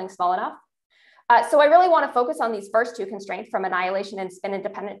Z coupling small enough. So I really want to focus on these first two constraints from annihilation and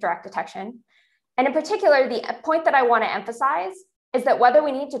spin-independent direct detection. And in particular, the point that I want to emphasize is that whether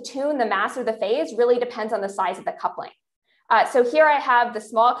we need to tune the mass or the phase really depends on the size of the coupling. So here I have the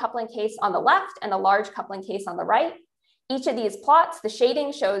small coupling case on the left and the large coupling case on the right. Each of these plots, the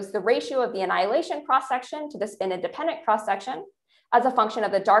shading shows the ratio of the annihilation cross-section to the spin-independent cross-section as a function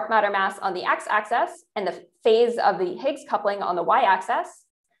of the dark matter mass on the x-axis and the phase of the Higgs coupling on the y-axis.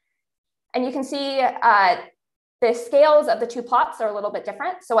 And you can see the scales of the two plots are a little bit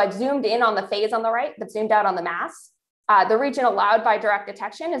different. So I've zoomed in on the phase on the right, but zoomed out on the mass. The region allowed by direct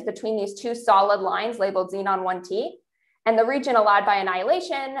detection is between these two solid lines labeled xenon 1T. And the region allowed by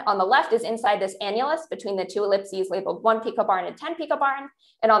annihilation on the left is inside this annulus between the two ellipses labeled 1 picobarn and 10 picobarn.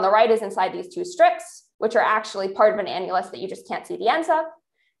 And on the right is inside these two strips, which are actually part of an annulus that you just can't see the ends of.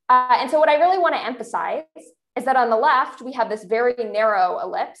 And so what I really want to emphasize is that on the left, we have this very narrow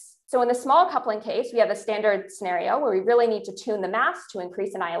ellipse. So in the small coupling case, we have a standard scenario where we really need to tune the mass to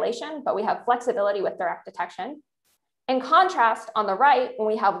increase annihilation, but we have flexibility with direct detection. In contrast, on the right, when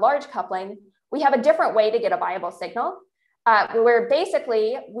we have large coupling, we have a different way to get a viable signal, where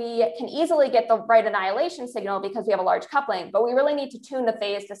basically we can easily get the right annihilation signal because we have a large coupling, but we really need to tune the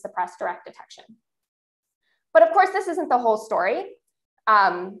phase to suppress direct detection. But of course, this isn't the whole story.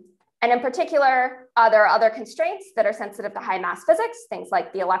 And in particular, there are other constraints that are sensitive to high mass physics, things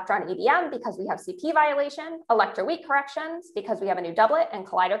like the electron EDM because we have CP violation, electroweak corrections because we have a new doublet and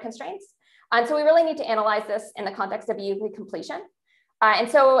collider constraints. And so we really need to analyze this in the context of UV completion. And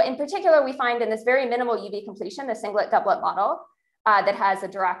so in particular, we find in this very minimal UV completion, the singlet doublet model that has a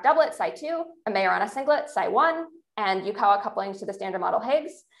Dirac doublet, Psi2, a Majorana singlet, Psi1, and Yukawa couplings to the standard model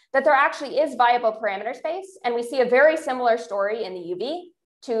Higgs, that there actually is viable parameter space. And we see a very similar story in the UV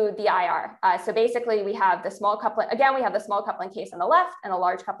to the IR. So basically we have the small coupling, again, we have the small coupling case on the left and a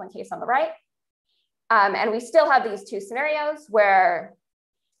large coupling case on the right. And we still have these two scenarios where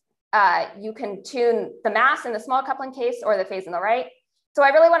you can tune the mass in the small coupling case or the phase on the right. So I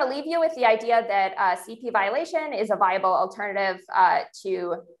really want to leave you with the idea that CP violation is a viable alternative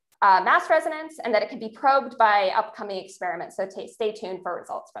to mass resonance and that it can be probed by upcoming experiments. So stay tuned for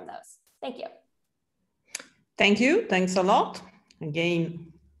results from those. Thank you. Thank you. Thanks a lot.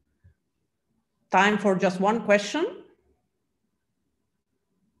 Again, time for just one question.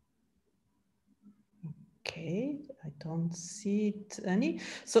 Okay, I don't see it any.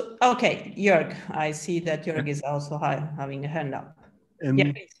 So, okay, Jörg, I see that Jörg is also having a hand up.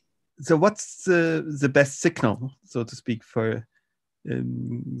 Yeah, so what's the best signal, so to speak, for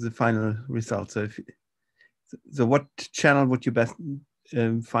the final result? So what channel would you best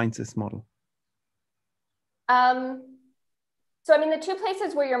find this model? So I mean, the two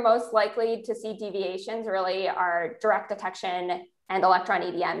places where you're most likely to see deviations really are direct detection and electron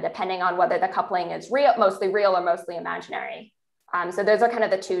EDM, depending on whether the coupling is mostly real or mostly imaginary. So those are kind of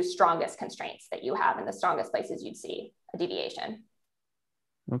the two strongest constraints that you have and the strongest places you'd see a deviation.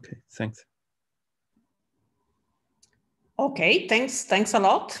 Okay, thanks. Okay, thanks a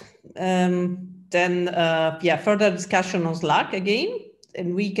lot. then yeah, further discussion on Slack again,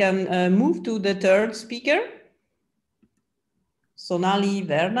 and we can move to the third speaker, Sonali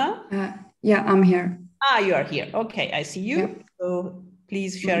Verna. Yeah, I'm here. Ah, you are here. Okay, I see you. Yep. So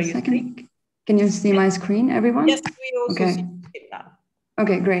please share your screen. Can you see my screen, everyone? Yes, we also see it now.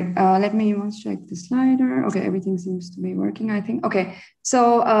 Okay, great. Let me once check the slider. Okay, everything seems to be working, I think. Okay,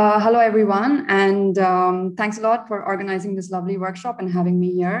 so hello, everyone. And thanks a lot for organizing this lovely workshop and having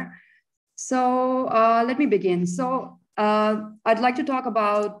me here. So let me begin. So I'd like to talk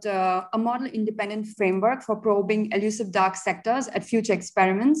about a model-independent framework for probing elusive dark sectors at future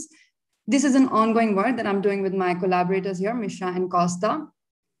experiments. This is an ongoing work that I'm doing with my collaborators here, Misha and Costa.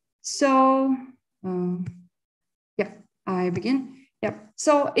 So yeah, I begin. Yeah.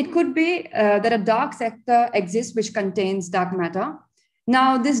 So it could be that a dark sector exists which contains dark matter.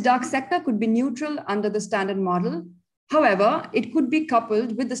 Now, this dark sector could be neutral under the standard model. However, it could be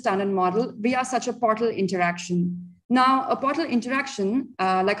coupled with the standard model via such a portal interaction. Now, a portal interaction,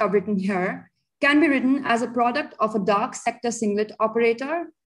 like I've written here, can be written as a product of a dark sector singlet operator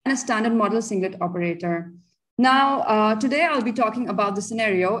and a standard model singlet operator. Now, today I'll be talking about the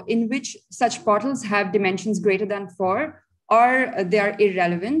scenario in which such portals have dimensions greater than 4, or they are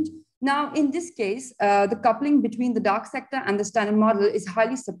irrelevant. Now, in this case, the coupling between the dark sector and the standard model is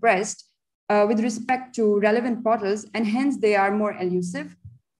highly suppressed with respect to relevant portals, and hence they are more elusive.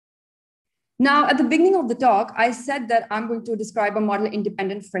 Now, at the beginning of the talk, I said that I'm going to describe a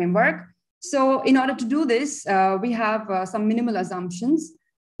model-independent framework. So in order to do this, we have some minimal assumptions.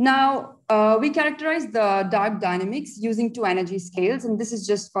 Now, we characterize the dark dynamics using 2 energy scales, and this is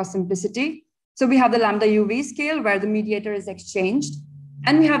just for simplicity. So we have the lambda UV scale where the mediator is exchanged,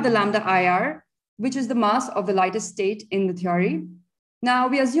 and we have the lambda IR, which is the mass of the lightest state in the theory. Now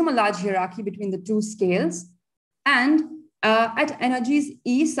we assume a large hierarchy between the 2 scales, and at energies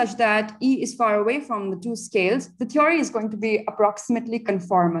E such that E is far away from the 2 scales, the theory is going to be approximately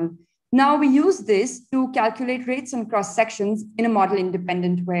conformal. Now we use this to calculate rates and cross sections in a model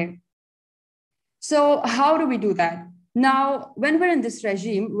independent way. So how do we do that? Now, when we're in this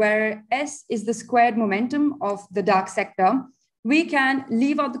regime where S is the squared momentum of the dark sector, we can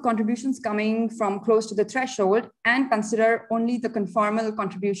leave out the contributions coming from close to the threshold and consider only the conformal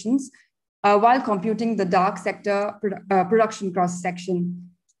contributions while computing the dark sector production cross section.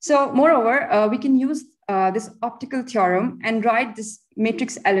 So moreover, we can use this optical theorem and write this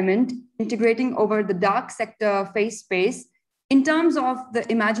matrix element integrating over the dark sector phase space in terms of the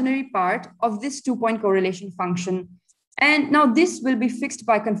imaginary part of this 2-point correlation function. And now this will be fixed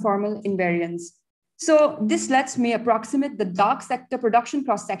by conformal invariance. So this lets me approximate the dark sector production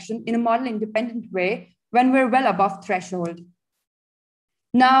cross-section in a model-independent way when we're well above threshold.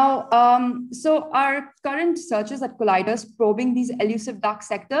 Now, so our current searches at colliders probing these elusive dark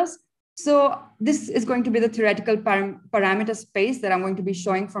sectors. So this is going to be the theoretical parameter space that I'm going to be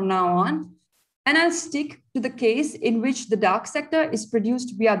showing from now on. And I'll stick to the case in which the dark sector is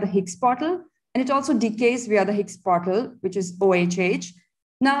produced via the Higgs portal, and it also decays via the Higgs portal, which is OHH.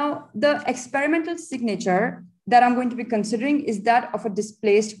 Now, the experimental signature that I'm going to be considering is that of a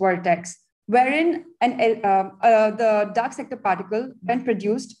displaced vortex, wherein the dark sector particle, when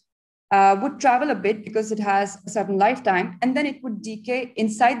produced, would travel a bit because it has a certain lifetime, and then it would decay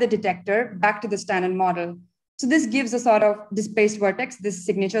inside the detector back to the standard model. So this gives a sort of displaced vortex, this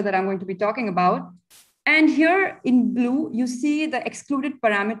signature that I'm going to be talking about. And here in blue, you see the excluded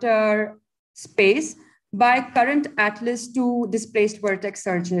parameter space by current Atlas 2 displaced vertex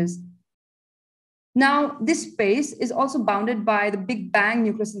searches. Now, this space is also bounded by the Big Bang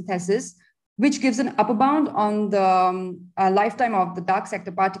nucleosynthesis, which gives an upper bound on the lifetime of the dark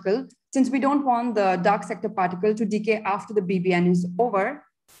sector particle, since we don't want the dark sector particle to decay after the BBN is over.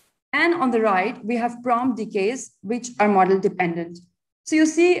 And on the right, we have prompt decays, which are model dependent. So you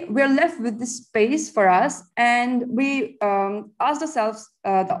see, we're left with this space for us, and we asked ourselves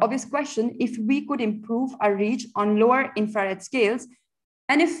the obvious question, if we could improve our reach on lower infrared scales,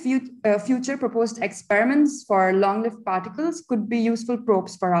 and if future proposed experiments for long-lived particles could be useful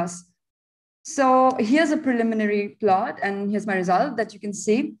probes for us. So here's a preliminary plot, and here's my result that you can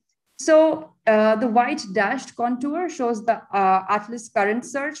see. So the white dashed contour shows the Atlas current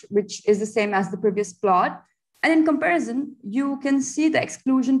search, which is the same as the previous plot. And in comparison, you can see the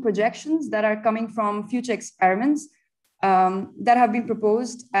exclusion projections that are coming from future experiments that have been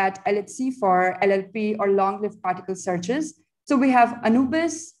proposed at LHC for LLP or long-lived particle searches. So we have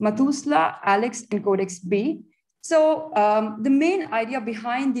Anubis, Methuselah, Alex, and Codex B. So the main idea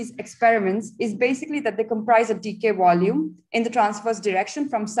behind these experiments is basically that they comprise a decay volume in the transverse direction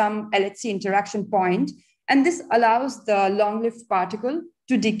from some LHC interaction point. And this allows the long-lived particle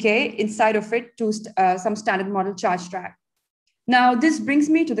to decay inside of it to some standard model charge track. Now, this brings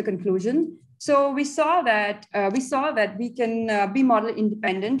me to the conclusion. So we saw that we can be model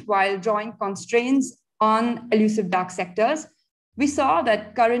independent while drawing constraints on elusive dark sectors. We saw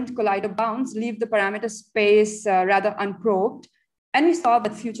that current collider bounds leave the parameter space rather unprobed. And we saw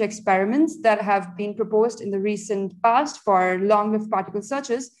that future experiments that have been proposed in the recent past for long-lived particle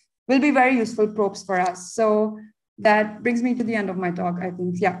searches will be very useful probes for us. So that brings me to the end of my talk, I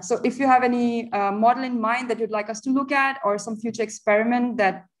think. Yeah. So if you have any model in mind that you'd like us to look at, or some future experiment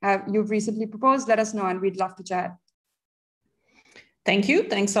that you've recently proposed, let us know and we'd love to chat. Thank you.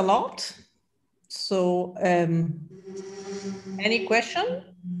 Thanks a lot. So any question?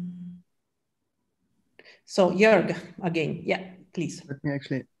 So Jörg, again, yeah, please. Let me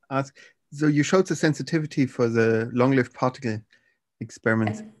actually ask. So you showed the sensitivity for the long-lived particle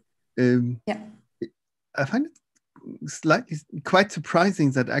experiments. Yeah. I find it quite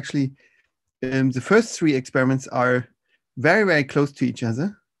surprising that actually the first three experiments are very, very close to each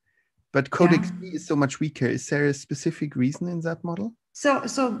other, but Codex B is so much weaker. Is there a specific reason in that model? So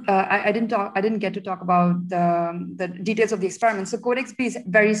I didn't get to talk about the details of the experiment. So Codex B is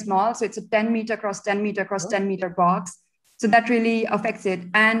very small. So it's a 10 meter cross 10 meter cross 10 meter box. So that really affects it.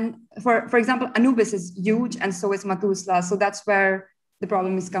 And for example, Anubis is huge, and so is Methuselah. So that's where the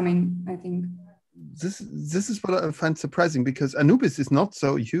problem is coming, I think. This is what I find surprising, because Anubis is not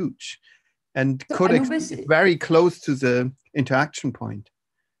so huge, and So Codex Anubis is very close to the interaction point.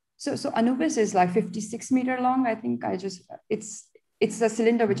 So Anubis is like 56 meter long. I think it's a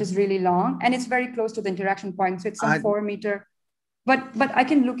cylinder which is really long, and it's very close to the interaction point. So it's some 4 meter. But I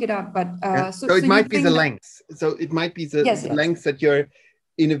can look it up. But so it might be the length. So it might be the length that you're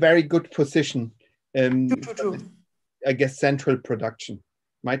in a very good position. True. I guess central production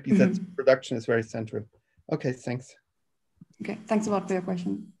might be that production is very central. Okay, thanks. Okay, thanks a lot for your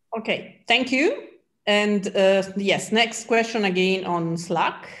question. Okay, thank you. And yes, next question again on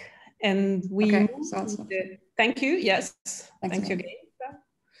Slack. And we thank you. Yes, thank you again.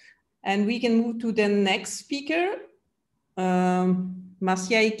 And we can move to the next speaker,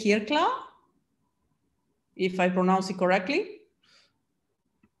 Maciej Kirkla, if I pronounce it correctly.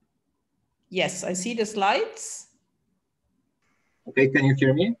 Yes, I see the slides. Okay, can you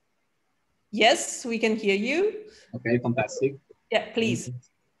hear me? Yes, we can hear you. Okay, fantastic. Yeah, please.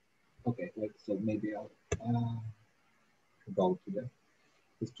 Okay, wait, so maybe I'll go to the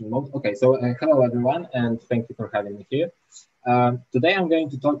history mode. Okay, so hello everyone, and thank you for having me here. Today I'm going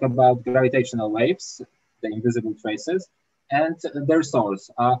to talk about gravitational waves, the invisible traces, and their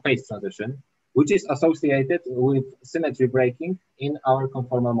source, phase transition, which is associated with symmetry breaking in our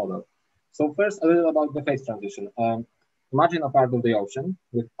conformal model. So first, a little about the phase transition. Imagine a part of the ocean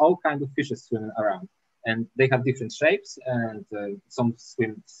with all kinds of fishes swimming around, and they have different shapes, and some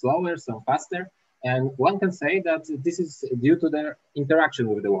swim slower, some faster. And one can say that this is due to their interaction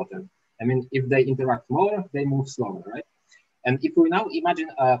with the water. I mean, if they interact more, they move slower, right? And if we now imagine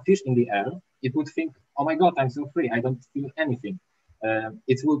a fish in the air, it would think, oh my God, I'm so free, I don't feel anything.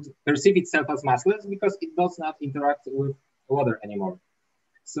 It would perceive itself as massless because it does not interact with water anymore.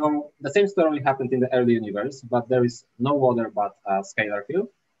 So the same story happened in the early universe, but there is no water but a scalar field,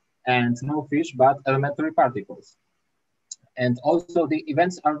 and no fish but elementary particles. And also the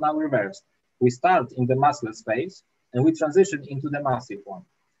events are now reversed. We start in the massless phase and we transition into the massive one.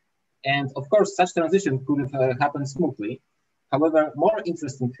 And of course, such transition could have happened smoothly. However, more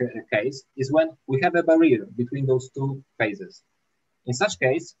interesting case is when we have a barrier between those two phases. In such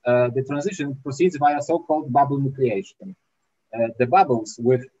case, the transition proceeds via so-called bubble nucleation. The bubbles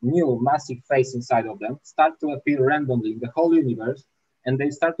with new massive phase inside of them start to appear randomly in the whole universe, and they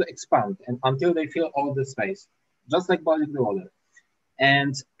start to expand until they fill all the space, just like bodies of the water.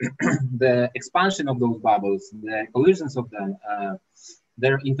 And the expansion of those bubbles, the collisions of them,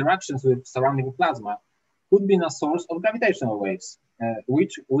 their interactions with surrounding plasma could be a source of gravitational waves,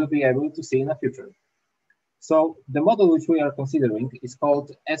 which we'll be able to see in the future. So the model which we are considering is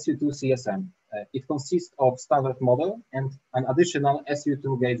called SU2-CSM. It consists of standard model and an additional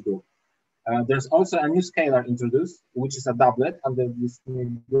SU2 gauge group. There's also a new scalar introduced, which is a doublet under this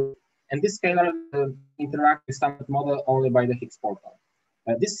new group. And this scalar interacts with standard model only by the Higgs portal.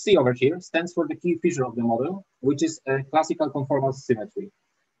 This C over here stands for the key feature of the model, which is a classical conformal symmetry.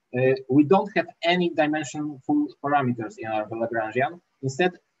 We don't have any dimensional parameters in our Lagrangian.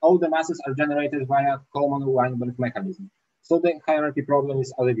 Instead, all the masses are generated via Coleman Weinberg mechanism. So the hierarchy problem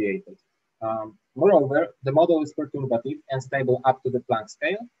is alleviated. Moreover, the model is perturbative and stable up to the Planck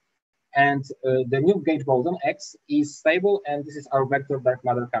scale. And the new gauge boson X is stable, and this is our vector dark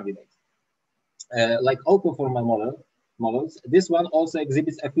matter candidate. Like all conformal models, this one also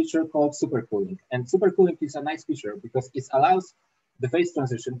exhibits a feature called supercooling. And supercooling is a nice feature because it allows the phase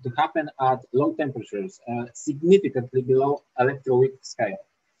transition to happen at low temperatures, significantly below electroweak scale.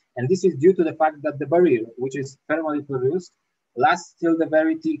 And this is due to the fact that the barrier, which is thermally produced, lasts till the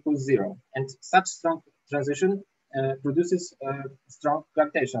very T equals 0. And such strong transition produces a strong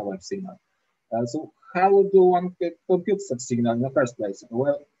gravitational wave signal. So how do one compute such signal in the first place?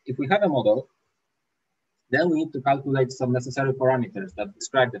 Well, if we have a model, then we need to calculate some necessary parameters that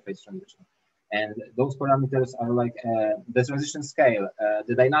describe the phase transition. And those parameters are like the transition scale,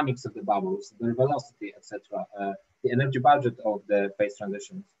 the dynamics of the bubbles, their velocity, etc., the energy budget of the phase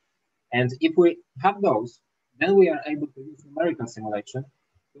transitions. And if we have those, then we are able to use numerical simulation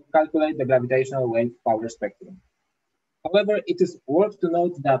to calculate the gravitational wave power spectrum. However, it is worth to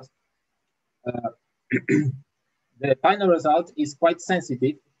note that the final result is quite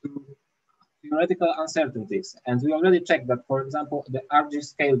sensitive to theoretical uncertainties. And we already checked that, for example, the RG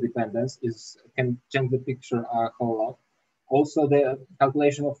scale dependence can change the picture a whole lot. Also, the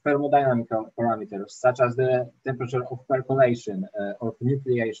calculation of thermodynamical parameters, such as the temperature of percolation or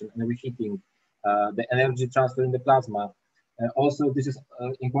nucleation and reheating, the energy transfer in the plasma. Also, this is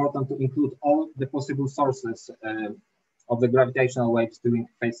important to include all the possible sources of the gravitational waves during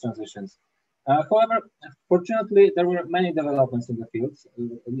phase transitions. However, fortunately, there were many developments in the field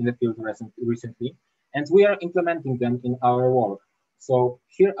recently, and we are implementing them in our work. So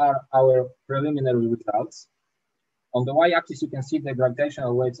here are our preliminary results. On the y-axis, you can see the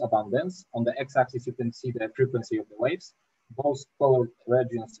gravitational waves abundance. On the x-axis, you can see the frequency of the waves. Both colored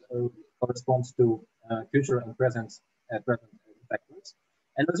regions correspond to future and present detectors.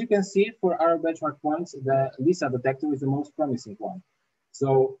 And as you can see, for our benchmark points, the LISA detector is the most promising one.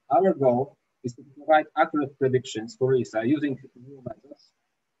 So our goal is to provide accurate predictions for LISA using new methods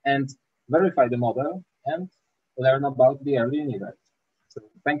and verify the model and learn about the early universe. So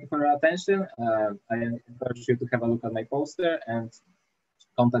thank you for your attention. I encourage you to have a look at my poster and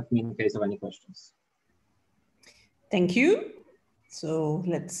contact me in case of any questions. Thank you. So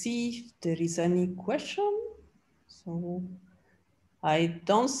let's see if there is any question. So I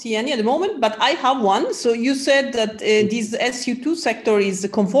don't see any at the moment, but I have one. So you said that this SU2 sector is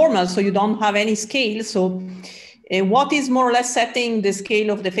conformal, so you don't have any scale. So what is more or less setting the scale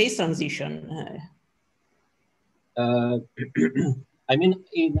of the phase transition? I mean,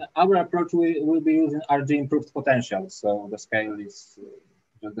 in our approach, we will be using RG improved potential. So the scale is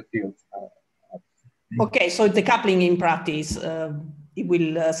just the field. Okay, so the coupling in practice, it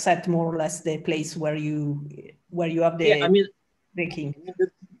will set more or less the place where you have the breaking.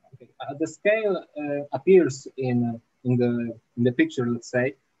 The scale appears in the picture, let's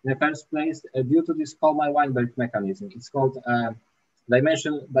say, in the first place due to this Kolmai-Weinberg mechanism. It's called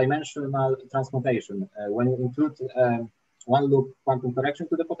dimensional transmutation. When you include one loop quantum correction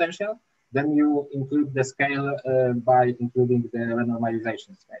to the potential, then you include the scale by including the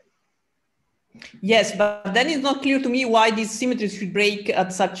renormalization scale. Yes, but then it's not clear to me why these symmetries should break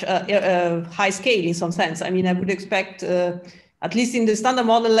at such a high scale in some sense. I mean, I would expect, at least in the standard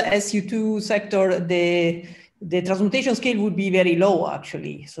model SU2 sector, the transmutation scale would be very low,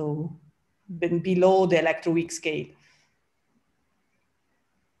 actually. So below the electroweak scale.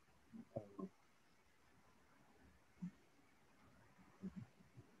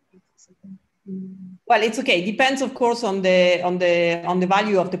 Well, it's okay. Depends, of course, on the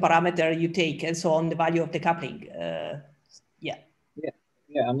value of the parameter you take, and so on the value of the coupling. Yeah.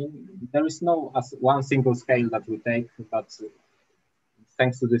 I mean, there is no one single scale that we take, but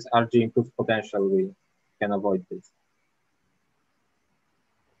thanks to this RG improved potential, we can avoid this.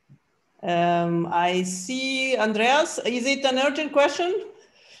 I see, Andreas. Is it an urgent question?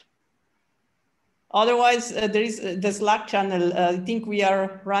 Otherwise, there is the Slack channel. I think we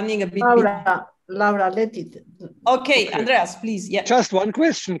are running a bit. Laura, let it. Okay, Andreas, please. Yeah. Just one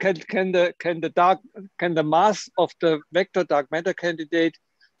question: Can the mass of the vector dark matter candidate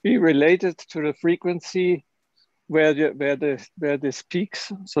be related to the frequency where this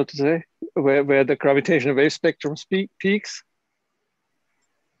peaks, so to say, where the gravitational wave spectrum peaks?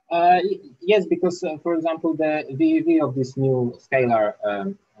 Yes, because for example, the VEV of this new scalar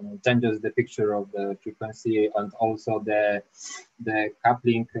changes the picture of the frequency, and also the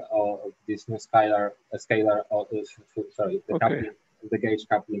coupling of this new coupling, the gauge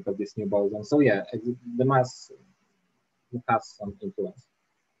coupling of this new boson. So yeah, the mass has some influence.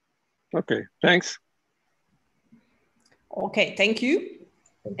 Okay, thanks. Okay, thank you.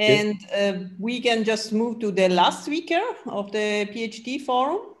 And we can just move to the last speaker of the PhD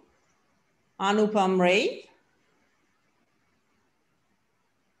forum, Anupam Ray.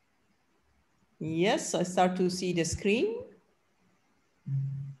 Yes, I start to see the screen.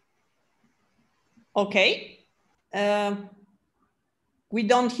 Okay. We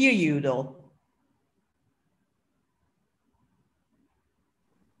don't hear you though.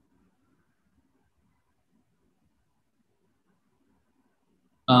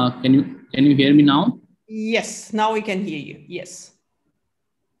 Can you hear me now? Yes, now we can hear you. Yes.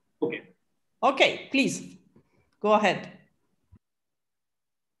 Okay. Okay, please go ahead.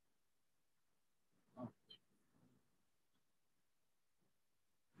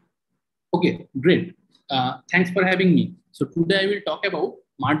 Okay, great. Thanks for having me. So today I will talk about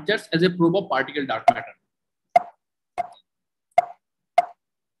mergers as a probe of particle dark matter.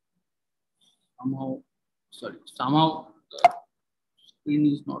 Somehow the screen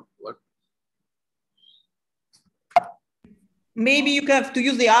is not working. Maybe you have to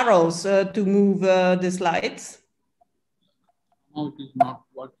use the arrows to move the slides. Somehow it is not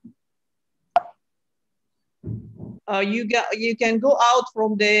working. You can go out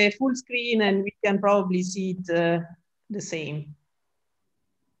from the full screen and we can probably see it the same.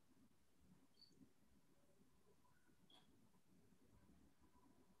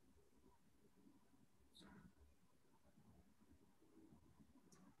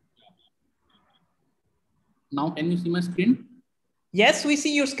 Now can you see my screen? Yes, we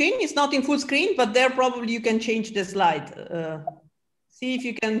see your screen. It's not in full screen, but there probably you can change the slide. See if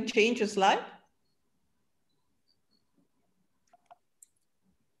you can change a slide.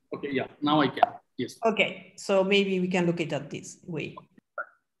 Okay, yeah, now I can. Yes. Okay, so maybe we can look at it this way.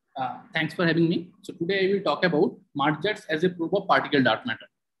 Thanks for having me. So today I will talk about mergers as a probe of particle dark matter.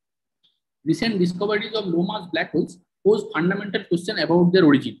 Recent discoveries of low mass black holes pose fundamental question about their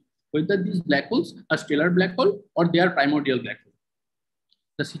origin, whether these black holes are stellar black hole or they are primordial black hole.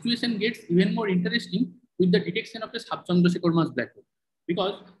 The situation gets even more interesting with the detection of a sub-Chandrasekhar mass black hole,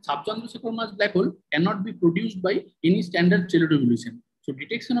 because sub-Chandrasekhar mass black hole cannot be produced by any standard cellular evolution. So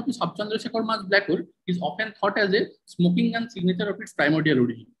detection of a sub-Chandrasekhar mass black hole is often thought as a smoking gun signature of its primordial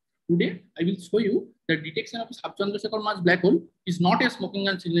origin. Today, I will show you that detection of a sub-Chandrasekhar mass black hole is not a smoking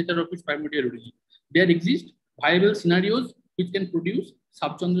gun signature of its primordial origin. There exist viable scenarios which can produce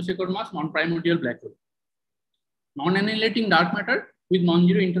sub-Chandrasekhar mass non-primordial black hole. Non-annihilating dark matter with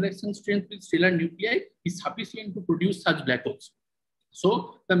non-zero interaction strength with stellar nuclei is sufficient to produce such black holes.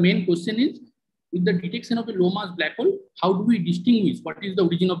 So the main question is, with the detection of a low mass black hole, how do we distinguish what is the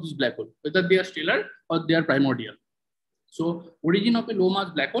origin of this black hole, whether they are stellar or they are primordial? So origin of a low mass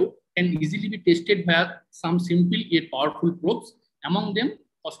black hole can easily be tested via some simple yet powerful probes. Among them,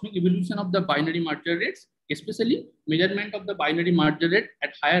 cosmic evolution of the binary merger rates, especially measurement of the binary merger rate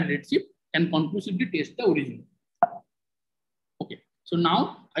at higher redshift, can conclusively test the origin. Okay, so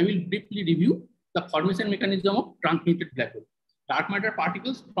now I will briefly review the formation mechanism of transmuted black hole. Dark matter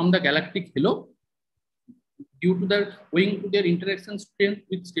particles from the galactic halo, due to their owing to their interaction strength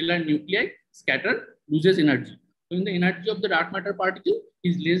with stellar nuclei, scatter, loses energy. When the energy of the dark matter particle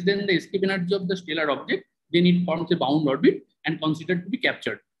is less than the escape energy of the stellar object, then it forms a bound orbit and considered to be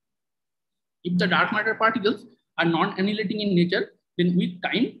captured. If the dark matter particles are non-annihilating in nature, then with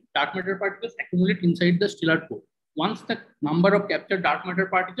time, dark matter particles accumulate inside the stellar core. Once the number of captured dark matter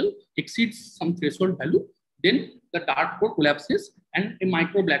particles exceeds some threshold value, then the dark core collapses and a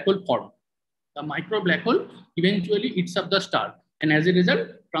micro black hole forms. The micro black hole eventually eats up the star, and as a result,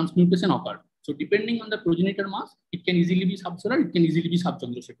 transmutation occurs. So depending on the progenitor mass, it can easily be subsolar, it can easily be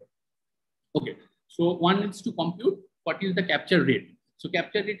sub-Chandrasekhar. Okay, so one needs to compute what is the capture rate. So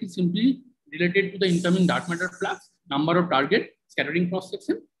capture rate is simply related to the incoming dark matter flux, number of target, scattering cross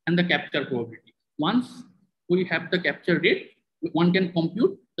section, and the capture probability. Once we have the capture rate, one can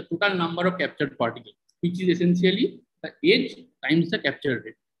compute the total number of captured particles, which is essentially the age times the capture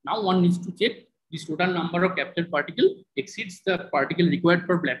rate. Now one needs to check this total number of captured particle exceeds the particle required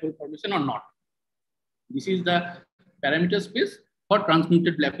for black hole formation or not. This is the parameter space for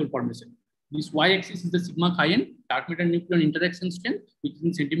transmuted black hole formation. This y-axis is the sigma chi n, dark matter nucleon interaction strength, which is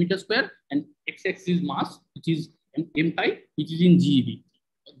in centimeter square, and x-axis is mass, which is m chi, which is in GeV.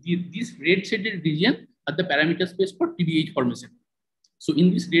 This red shaded region are the parameter space for TBH formation. So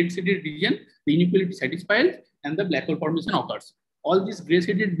in this red shaded region, the inequality satisfies and the black hole formation occurs. All these gray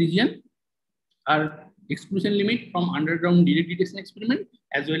shaded region are exclusion limit from underground direct detection experiment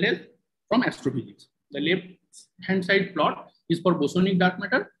as well as from astrophysics. The left hand side plot is for bosonic dark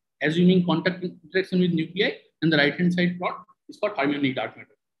matter, assuming contact interaction with nuclei, and the right hand side plot is for fermionic dark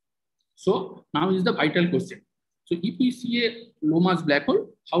matter. So now is the vital question. So if we see a low mass black hole,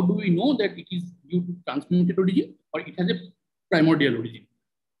 how do we know that it is due to transmuted origin or it has a primordial origin?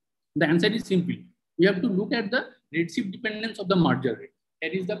 The answer is simple. We have to look at the redshift dependence of the merger rate.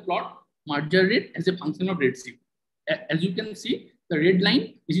 Here is the plot merger rate as a function of redshift. As you can see, the red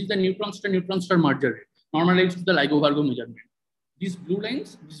line, this is the neutron star merger rate, normalized to the LIGO-Virgo measurement. These blue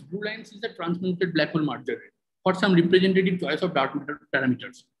lines is the transmuted black hole merger rate for some representative choice of dark matter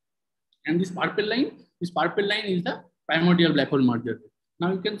parameters. And this purple line is the primordial black hole merger rate.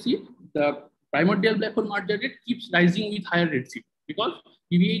 Now you can see the primordial black hole merger rate keeps rising with higher redshift because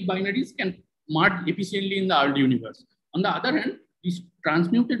BB8 binaries can merge efficiently in the early universe. On the other hand, these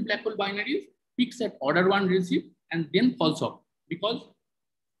transmuted black hole binaries peaks at order 1 redshift and then falls off because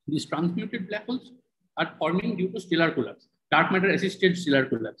these transmuted black holes are forming due to stellar collapse, dark matter assisted stellar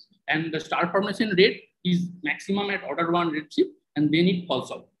collapse. And the star formation rate is maximum at order 1 redshift and then it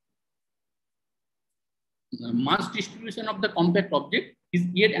falls off. The mass distribution of the compact object is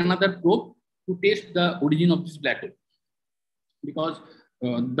yet another probe to test the origin of this black hole, because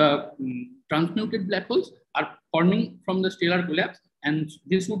the transmuted black holes are forming from the stellar collapse, and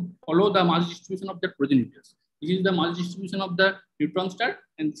this would follow the mass distribution of their progenitors. This is the mass distribution of the neutron star,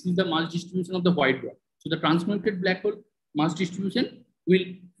 and this is the mass distribution of the white dwarf. So the transmuted black hole mass distribution will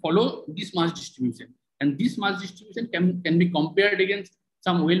follow this mass distribution, and this mass distribution can be compared against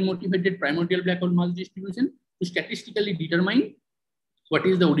some well-motivated primordial black hole mass distribution to statistically determine what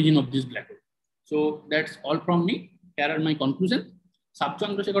is the origin of this black hole. So that's all from me. Here are my conclusions.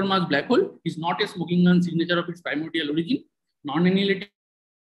 Sub-Chandrasekhar mass black hole is not a smoking gun signature of its primordial origin. Non-annihilated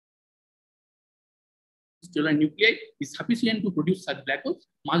stellar nuclei is sufficient to produce such black holes.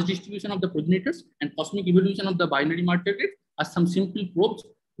 Mass distribution of the progenitors and cosmic evolution of the binary merger rate are some simple probes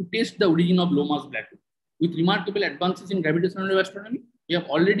to test the origin of low mass black hole. With remarkable advances in gravitational wave astronomy, we have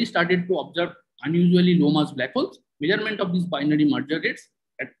already started to observe unusually low mass black holes. Measurement of these binary merger rates,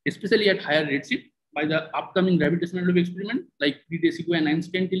 especially at higher redshift, by the upcoming gravitational wave experiment like Desigo and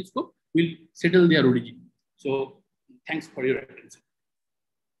Einstein telescope, will settle their origin. So thanks for your attention.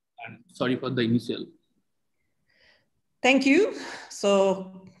 And sorry for the initial. Thank you.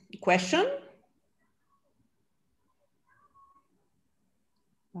 So question?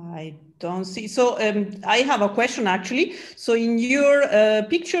 I don't see. So I have a question actually. So in your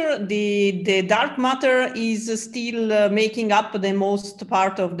picture, the dark matter is still making up the most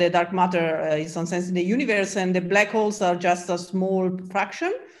part of the dark matter in some sense in the universe, and the black holes are just a small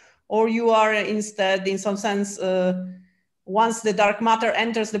fraction? Or you are instead, in some sense, once the dark matter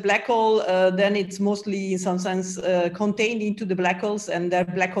enters the black hole, then it's mostly in some sense contained into the black holes, and the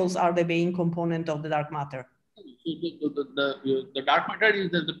black holes are the main component of the dark matter? The dark matter is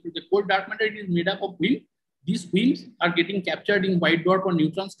the core dark matter is made up of WIMP. These WIMPs are getting captured in white dwarf or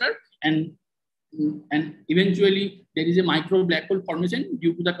neutron star, and eventually there is a micro black hole formation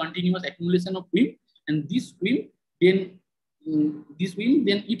due to the continuous accumulation of WIMP, and this WIMP then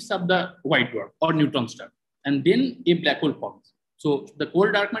eats up the white dwarf or neutron star, and then a black hole forms. So the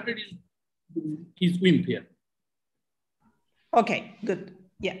core dark matter is WIMP here. Okay, good.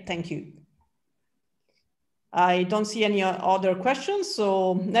 Yeah, thank you. I don't see any other questions,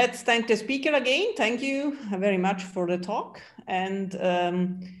 so let's thank the speaker again. Thank you very much for the talk. And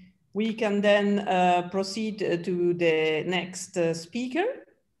we can then proceed to the next speaker,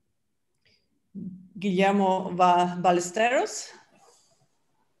 Guillermo Ballesteros.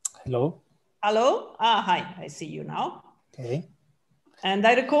 Hello. Hello. Hi, I see you now. Okay. And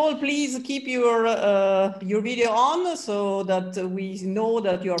I recall, please keep your video on so that we know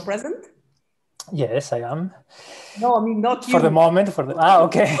that you are present. Yes, I am. No, I mean, not you. For the moment,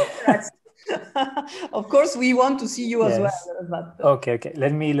 okay. Of course, we want to see you as well. But, okay.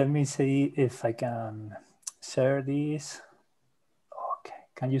 Let me see if I can share this. Okay,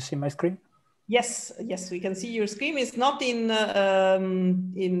 can you see my screen? Yes, we can see your screen. It's not in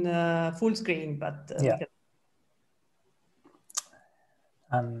full screen, but yeah.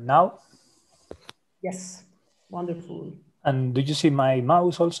 And now? Yes, wonderful. And do you see my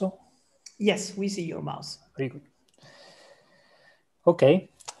mouse also? Yes, we see your mouse. Very good.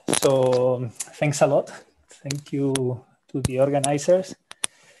 Okay, so thanks a lot. Thank you to the organizers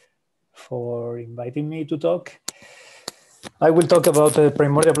for inviting me to talk. I will talk about the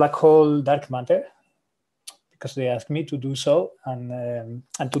primordial black hole dark matter because they asked me to do so, and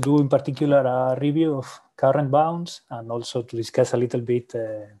to do in particular a review of current bounds, and also to discuss a little bit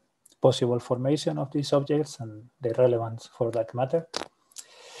possible formation of these objects and the relevance for dark matter.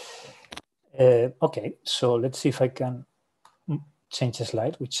 Okay, so let's see if I can change the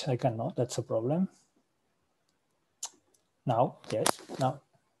slide, which I cannot. That's a problem. Now, yes, now.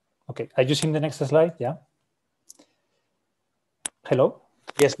 Okay, are you seeing the next slide? Yeah. Hello?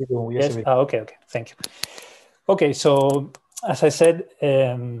 Yes, we do. Yes. Okay, thank you. Okay, so as I said,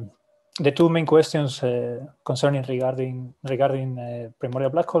 the two main questions concerning regarding primordial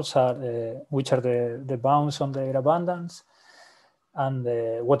black holes are which are the bounds on their abundance, and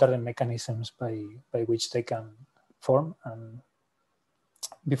what are the mechanisms by which they can form. And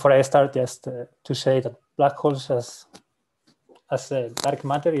before I start, just to say that black holes as dark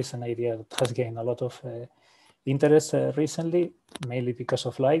matter is an idea that has gained a lot of interest recently, mainly because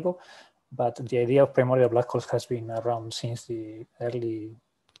of LIGO. But the idea of primordial black holes has been around since the early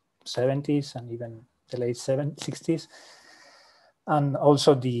 70s and even the late 60s. And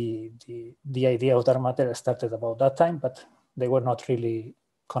also the idea of dark matter started about that time, but they were not really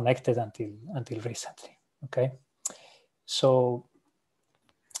connected until recently. Okay, so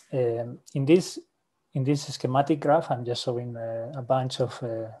in this schematic graph, I'm just showing a bunch of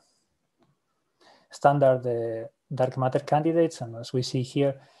standard dark matter candidates, and as we see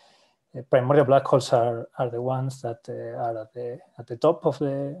here, primordial black holes are the ones that are at the top of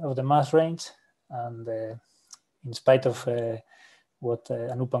the mass range. And in spite of what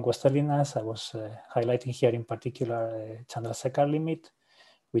Anupam was telling us, I was highlighting here in particular Chandrasekhar limit,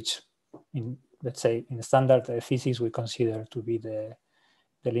 which let's say in standard physics we consider to be the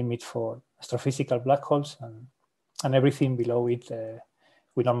limit for astrophysical black holes, and everything below it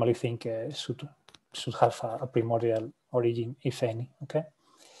we normally think should have a primordial origin, if any. Okay.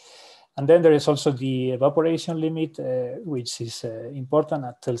 And then there is also the evaporation limit, which is important.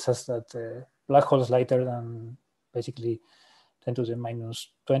 It tells us that black holes lighter than basically 10 to the minus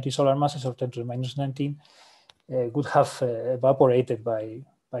 20 solar masses or 10 to the minus 19 would have evaporated by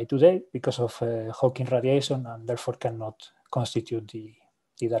today because of Hawking radiation, and therefore cannot constitute the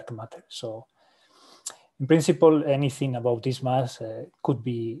dark matter. So in principle, anything above this mass could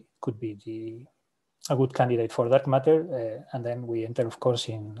be a good candidate for dark matter. And then we enter, of course,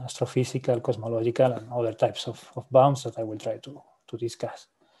 in astrophysical, cosmological, and other types of bounds that I will try to discuss.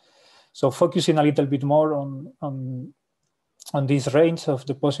 So focusing a little bit more on this range of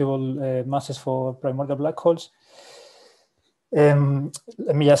the possible masses for primordial black holes,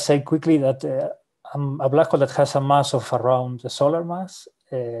 let me just say quickly that a black hole that has a mass of around the solar mass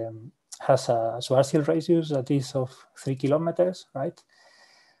has a Schwarzschild radius that is of 3 kilometers, right?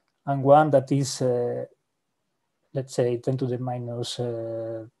 And one that is, let's say, 10 to the minus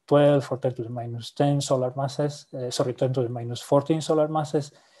 12 or 10 to the minus 10 solar masses, 10 to the minus 14 solar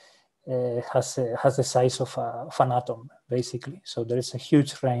masses, has the size of an atom, basically. So there is a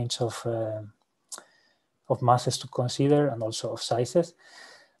huge range of masses to consider, and also of sizes.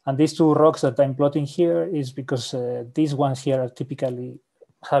 And these two rocks that I'm plotting here is because these ones here are typically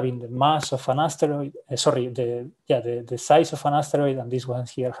having the mass of an asteroid, the size of an asteroid, and these ones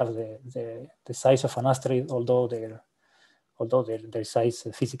here have the size of an asteroid, although their size,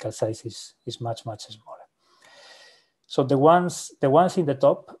 physical size, is much smaller. So the ones in the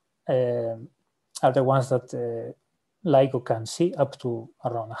top are the ones that LIGO can see up to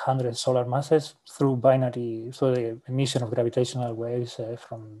around 100 solar masses through the emission of gravitational waves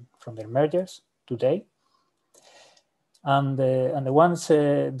from their mergers today. And the ones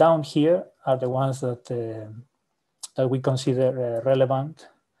down here are the ones that we consider relevant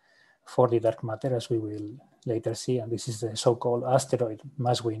for the dark matter, as we will later see. And this is the so-called asteroid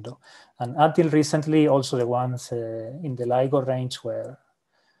mass window. And until recently, also the ones in the LIGO range were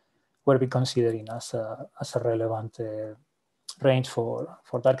we considering as a relevant range for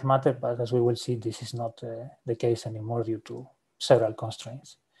dark matter. But as we will see, this is not the case anymore due to several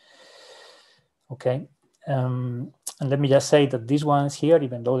constraints. Okay. And let me just say that these ones here,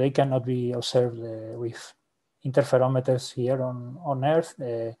 even though they cannot be observed with interferometers here on Earth,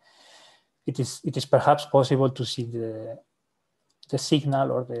 it is perhaps possible to see the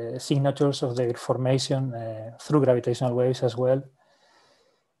signal or the signatures of their formation through gravitational waves as well,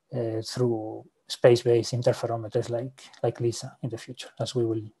 through space-based interferometers like LISA in the future, as we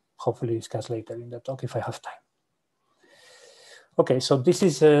will hopefully discuss later in the talk if I have time. Okay, so this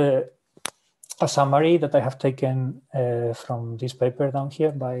is a summary that I have taken from this paper down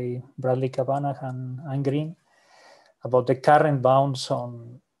here by Bradley Kavanagh and Green about the current bounds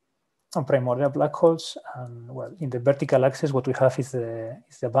on primordial black holes. And well, in the vertical axis, what we have is the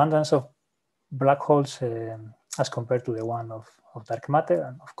abundance of black holes as compared to the one of dark matter.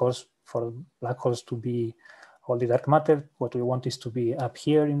 And of course, for black holes to be all the dark matter, what we want is to be up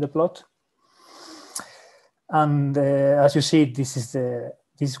here in the plot. And as you see, this is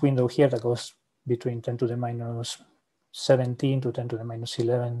this window here that goes between 10 to the minus 17 to 10 to the minus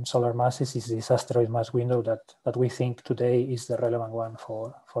 11 solar masses is this asteroid mass window that we think today is the relevant one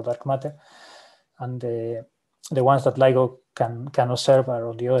for dark matter. And the ones that LIGO can observe are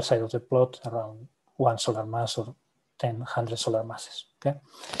on the other side of the plot, around 1 solar mass or 100 solar masses. Okay,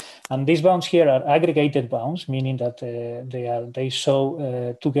 and these bounds here are aggregated bounds, meaning that they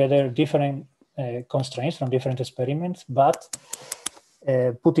show together different constraints from different experiments, but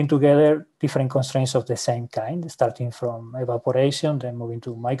putting together different constraints of the same kind, starting from evaporation, then moving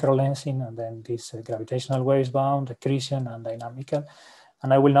to microlensing, and then this gravitational waves bound, accretion, and dynamical.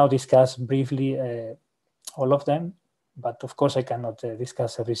 And I will now discuss briefly all of them, but of course I cannot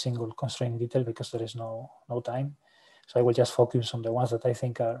discuss every single constraint in detail because there is no time. So I will just focus on the ones that I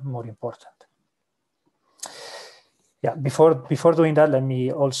think are more important. Yeah, before doing that, let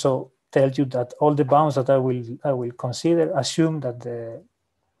me also tell you that all the bounds that I will consider assume that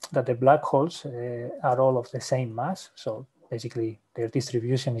the black holes are all of the same mass. So basically their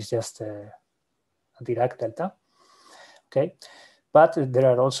distribution is just a Dirac delta. Okay, but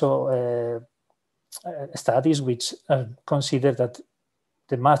there are also studies which consider that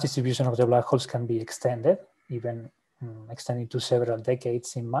the mass distribution of the black holes can be extended, even extending to several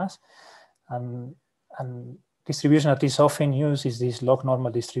decades in mass. And distribution that is often used is this log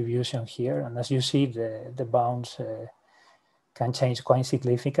normal distribution here. And as you see, the bounds can change quite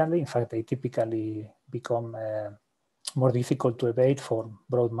significantly. In fact, they typically become more difficult to evade for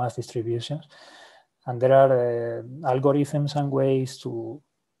broad mass distributions. And there are algorithms and ways to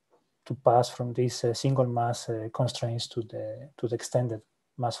pass from these single mass constraints to the extended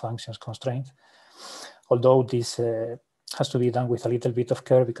mass functions constraints. Although this has to be done with a little bit of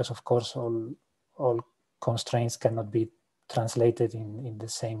care because, of course, all constraints cannot be translated in the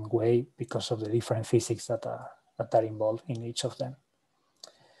same way because of the different physics that are involved in each of them.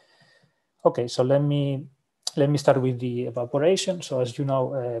 Okay, so let me start with the evaporation. So as you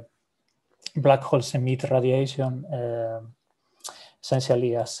know, black holes emit radiation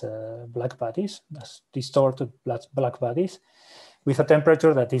essentially as black bodies, as distorted black bodies, with a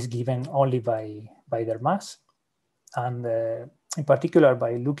temperature that is given only by their mass. And in particular,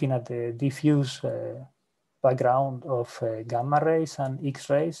 by looking at the diffuse background of gamma rays and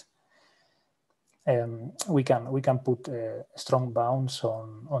X-rays, we can put strong bounds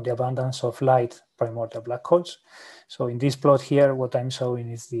on the abundance of light primordial black holes. So in this plot here, what I'm showing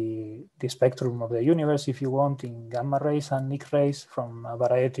is the spectrum of the universe, if you want, in gamma rays and X-rays from a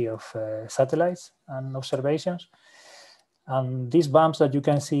variety of satellites and observations. And these bumps that you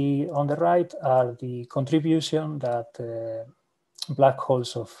can see on the right are the contribution that black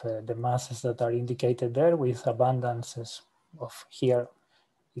holes of the masses that are indicated there, with abundances of here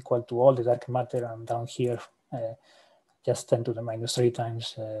equal to all the dark matter, and down here just 10 to the minus 3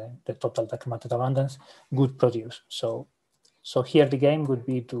 times the total dark matter abundance, would produce. So here the game would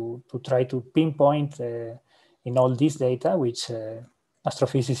be to try to pinpoint in all this data, which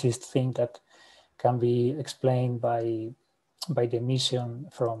astrophysicists think that can be explained by the emission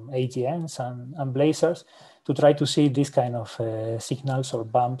from AGNs and blazars, to try to see this kind of signals or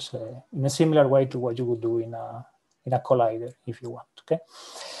bumps in a similar way to what you would do in a collider, if you want. Okay,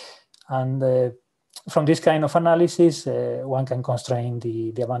 and from this kind of analysis, one can constrain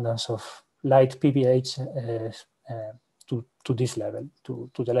the abundance of light PBH to this level,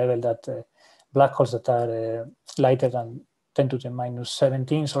 to the level that black holes that are lighter than 10 to the minus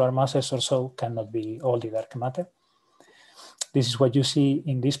 17 solar masses or so cannot be all the dark matter. This is what you see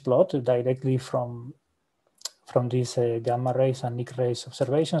in this plot directly from these gamma rays and X-rays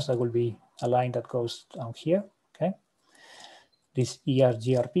observations. That will be a line that goes down here, okay? This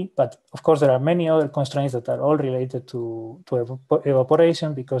ERGRP, but of course there are many other constraints that are all related to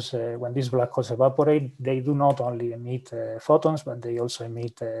evaporation, because when these black holes evaporate, they do not only emit photons, but they also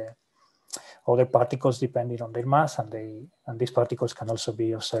emit other particles depending on their mass, and these particles can also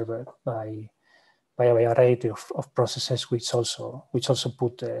be observed by a variety of processes which also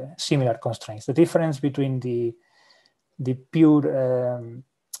put similar constraints. The difference between the pure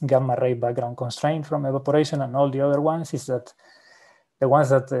gamma ray background constraint from evaporation and all the other ones is that the ones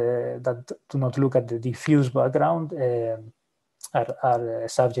that do not look at the diffuse background are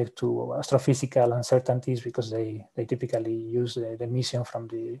subject to astrophysical uncertainties, because they typically use the emission from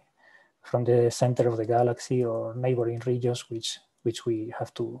the center of the galaxy or neighboring regions, which we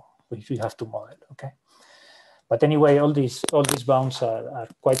have to model. Okay, but anyway, all these bounds are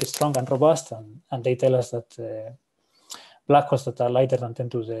quite strong and robust, and they tell us that black holes that are lighter than 10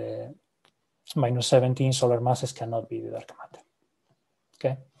 to the minus 17 solar masses cannot be the dark matter.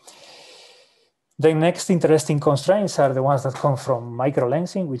 Okay. The next interesting constraints are the ones that come from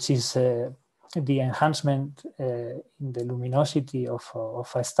microlensing, which is the enhancement in the luminosity of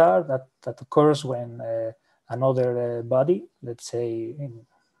a star that occurs when another body, let's say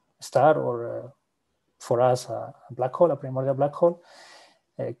a star, or for us a black hole, a primordial black hole,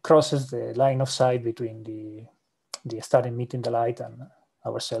 crosses the line of sight between the star emitting the light and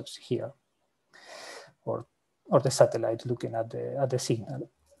ourselves here, or the satellite looking at the signal.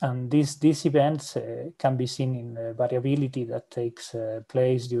 And these events can be seen in variability that takes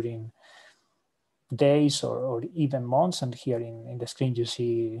place during days or even months. And here in the screen, you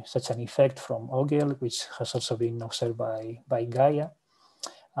see such an effect from Ogel, which has also been observed by Gaia.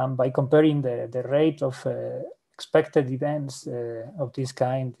 And by comparing the rate of expected events of this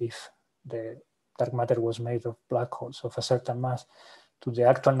kind, if the dark matter was made of black holes of a certain mass, to the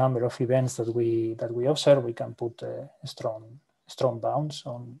actual number of events that we observe, we can put strong bounds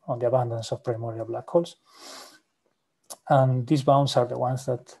on the abundance of primordial black holes. And these bounds are the ones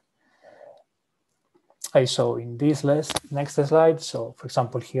that I saw in this next slide. So for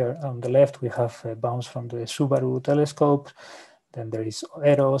example, here on the left, we have bounds from the Subaru telescope. Then there is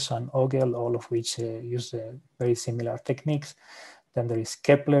Eros and Ogel, all of which use very similar techniques. Then there is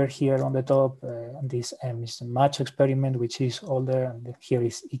Kepler here on the top. And this M is the Match experiment, which is older. And here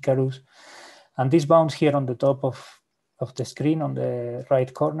is Icarus. And these bounds here on the top of the screen on the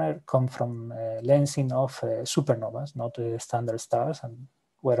right corner come from lensing of supernovas, not standard stars, and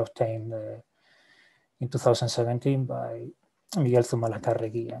were obtained in 2017 by Miguel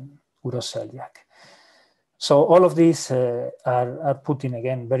Zumalacárregui and Uros Seljak. So all of these are putting,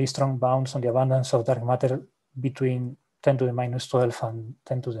 again, very strong bounds on the abundance of dark matter between 10 to the minus 12 and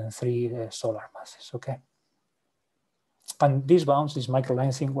 10 to the 3 solar masses, okay? And these bounds, these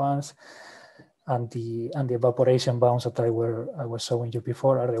microlensing ones, and the evaporation bounds that I was showing you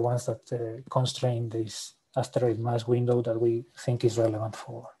before are the ones that constrain this asteroid mass window that we think is relevant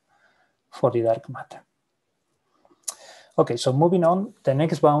for the dark matter. Okay, so moving on, the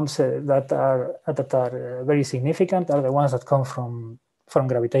next bounds that are very significant are the ones that come from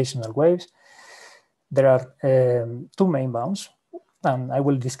gravitational waves. There are two main bounds, and I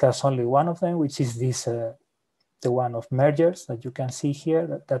will discuss only one of them, which is this, the one of mergers that you can see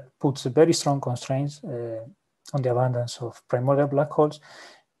here, that puts very strong constraints on the abundance of primordial black holes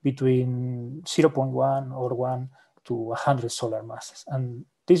between 0.1 or 1 to 100 solar masses. And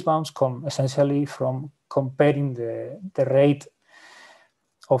these bounds come essentially from comparing the rate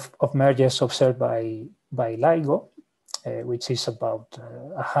of mergers observed by LIGO, which is about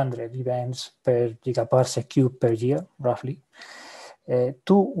 100 events per gigaparsec cube per year, roughly,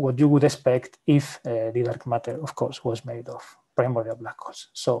 to what you would expect if the dark matter, of course, was made of primordial black holes.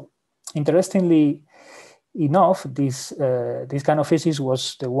 So interestingly enough, this kind of physics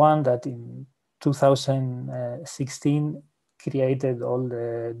was the one that in 2016 created all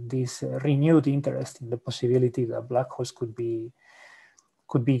this renewed interest in the possibility that black holes could be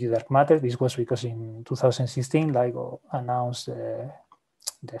the dark matter. This was because in 2016, LIGO announced the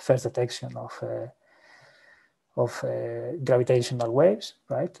first detection of gravitational waves,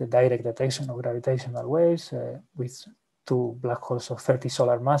 right? The direct detection of gravitational waves with two black holes of 30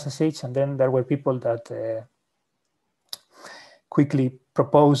 solar masses each. And then there were people that quickly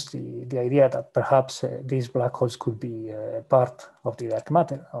proposed the idea that perhaps these black holes could be part of the dark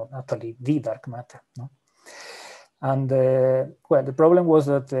matter, or actually the dark matter. No? And well, the problem was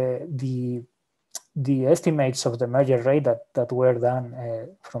that the estimates of the merger rate that were done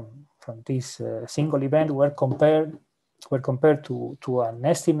from this single event were compared to an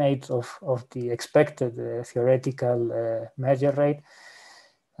estimate of the expected theoretical merger rate,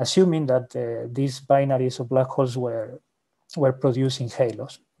 assuming that these binaries of black holes were producing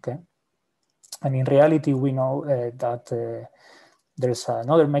halos, okay? And in reality, we know that there's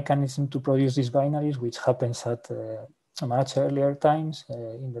another mechanism to produce these binaries, which happens at much earlier times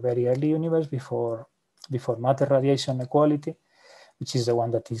in the very early universe before matter radiation equality, which is the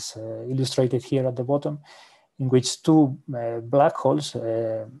one that is illustrated here at the bottom, in which two black holes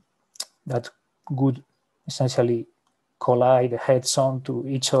that would essentially collide heads-on to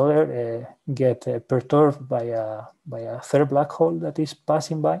each other get perturbed by a third black hole that is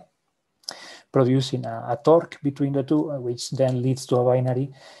passing by, producing a torque between the two, which then leads to a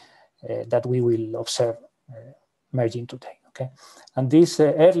binary that we will observe merging today. Okay, and this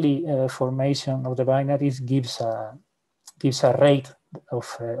early formation of the binaries gives a rate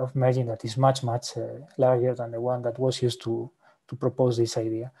of merging that is much larger than the one that was used to propose this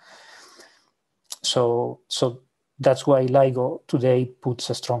idea. So that's why LIGO today puts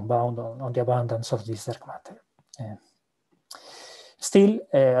a strong bound on the abundance of this dark matter. Still,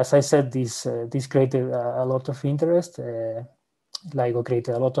 as I said, this created a lot of interest. LIGO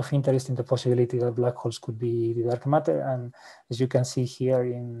created a lot of interest in the possibility that black holes could be the dark matter. And as you can see here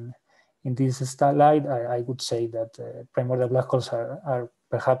in this slide, I would say that primordial black holes are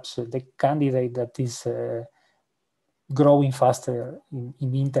perhaps the candidate that growing faster in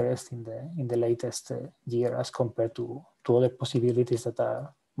interest in the latest year as compared to other possibilities that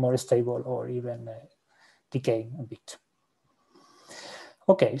are more stable or even decaying a bit.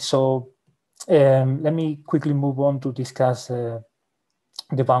 Okay, so let me quickly move on to discuss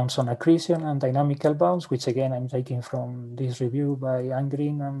the bounds on accretion and dynamical bounds, which again I'm taking from this review by Ann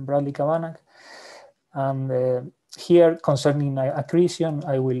Green and Bradley Kavanagh. And here, concerning accretion,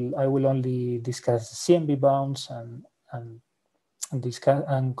 I will only discuss CMB bounds and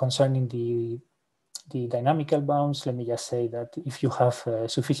concerning the dynamical bounds. Let me just say that if you have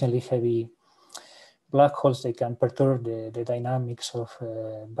sufficiently heavy black holes, they can perturb the dynamics of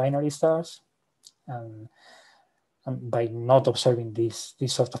binary stars, and by not observing these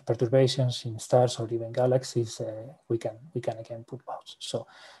sort of perturbations in stars or even galaxies, we can again put bounds. So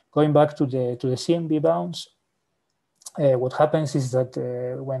going back to the CMB bounds, what happens is that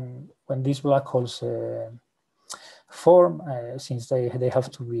when these black holes form, since they have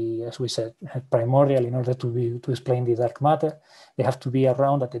to be, as we said, primordial in order to explain the dark matter, they have to be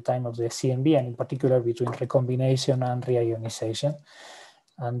around at the time of the CMB, and in particular between recombination and reionization.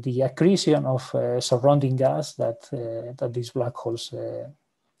 And the accretion of surrounding gas that these black holes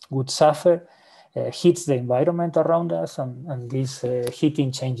would suffer hits the environment around us, and this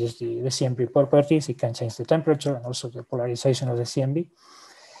heating changes the CMB properties. It can change the temperature and also the polarization of the CMB.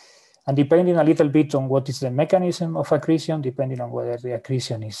 And depending a little bit on what is the mechanism of accretion, depending on whether the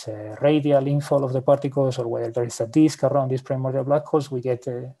accretion is a radial infall of the particles or whether there is a disk around these primordial black holes, we get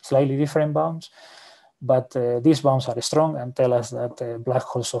slightly different bounds. But these bounds are strong and tell us that black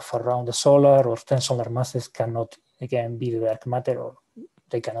holes of around the solar or 10 solar masses cannot, again, be the dark matter, or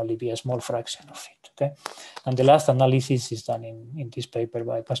they can only be a small fraction of it. Okay, and the last analysis is done in this paper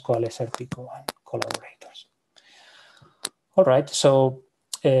by Pasquale Serpico and collaborators. All right, so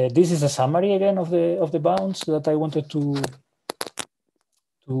this is a summary again of the bounds that I wanted to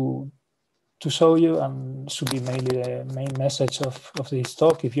show you, and should be mainly the main message of this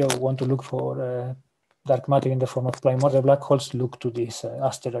talk. If you want to look for dark matter in the form of primordial black holes, look to this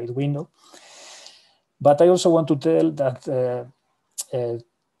asteroid window. But I also want to tell that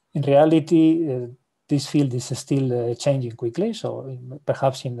in reality, this field is still changing quickly. So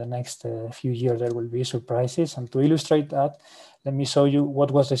perhaps in the next few years, there will be surprises. And to illustrate that, let me show you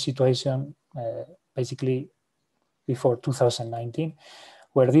what was the situation basically before 2019,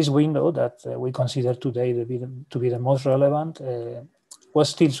 where this window that we consider today to be the most relevant was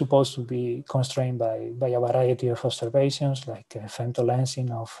still supposed to be constrained by a variety of observations, like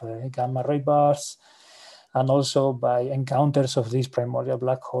femtolensing of gamma ray bursts, and also by encounters of these primordial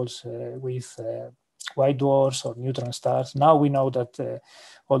black holes with white dwarfs or neutron stars. Now we know that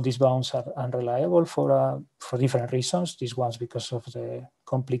all these bounds are unreliable for different reasons. These ones because of the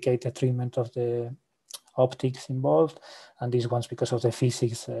complicated treatment of the optics involved, and these ones because of the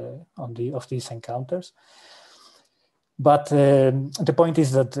physics of these encounters. But the point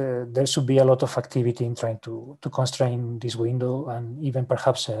is that there should be a lot of activity in trying to constrain this window, and even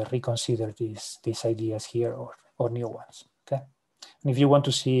perhaps reconsider these ideas here or new ones. Okay, and if you want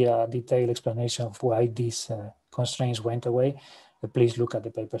to see a detailed explanation of why these constraints went away, please look at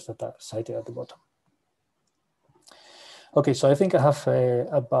the papers that are cited at the bottom. Okay, so I think I have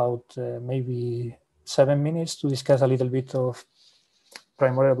about maybe 7 minutes to discuss a little bit of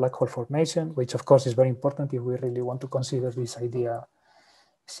primordial black hole formation, which of course is very important if we really want to consider this idea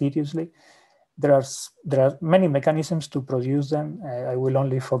seriously. There are many mechanisms to produce them. I will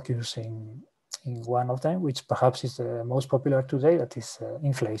only focus in one of them, which perhaps is the most popular today, that is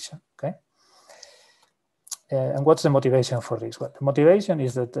inflation. Okay, and what's the motivation for this? Well, the motivation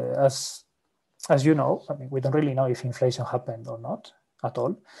is that as you know, I mean, we don't really know if inflation happened or not at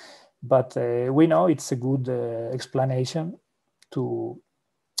all, but we know it's a good explanation to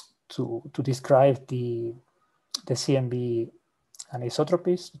describe the CMB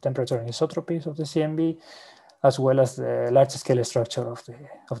anisotropies, the temperature anisotropies of the CMB, as well as the large-scale structure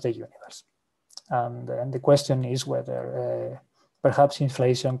of the universe. And the question is whether perhaps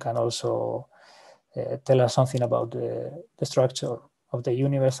inflation can also tell us something about the structure of the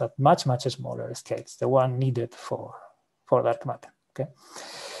universe at much smaller scales, the one needed for dark matter. Okay,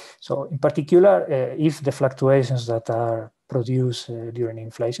 so in particular, if the fluctuations that are produced during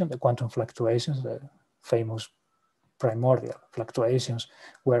inflation, the quantum fluctuations, the famous primordial fluctuations,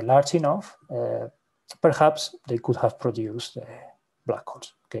 were large enough, perhaps they could have produced black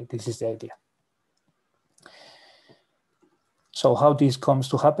holes. Okay, this is the idea. So how this comes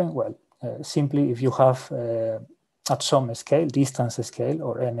to happen? Well, simply if you have at some scale, distance scale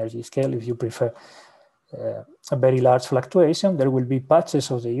or energy scale, if you prefer, a very large fluctuation, there will be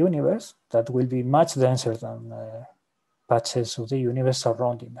patches of the universe that will be much denser than patches of the universe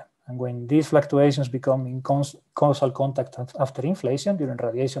surrounding them. And when these fluctuations become in causal contact after inflation during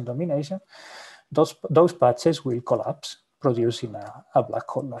radiation domination, those patches will collapse, producing a black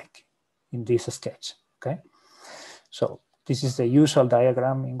hole like in this sketch. Okay, so this is the usual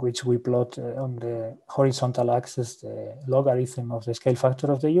diagram in which we plot on the horizontal axis the logarithm of the scale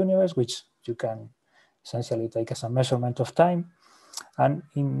factor of the universe, which you can essentially take as a measurement of time, and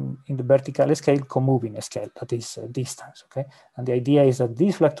in the vertical scale, co-moving scale, that is distance. Okay, and the idea is that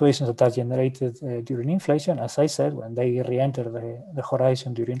these fluctuations that are generated during inflation, as I said, when they re-enter the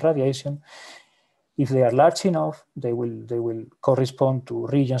horizon during radiation, if they are large enough, they will correspond to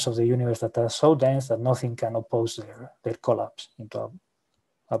regions of the universe that are so dense that nothing can oppose their collapse into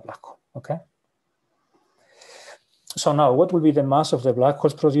a black hole. Okay. So now, what will be the mass of the black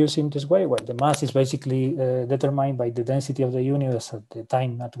holes produced in this way? Well, the mass is basically determined by the density of the universe at the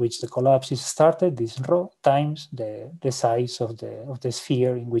time at which the collapse is started, this rho, times the size of the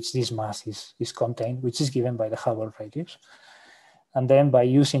sphere in which this mass is contained, which is given by the Hubble radius. And then by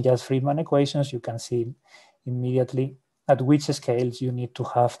using just Friedmann equations, you can see immediately at which scales you need to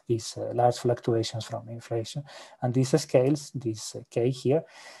have these large fluctuations from inflation. And these scales, this K here,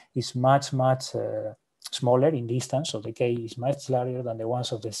 is much smaller in distance, so the K is much larger than the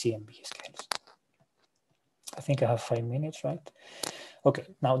ones of the CMB scales. I think I have 5 minutes, right? Okay,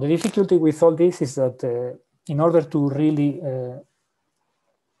 now the difficulty with all this is that in order to really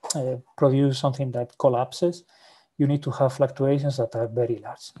produce something that collapses, you need to have fluctuations that are very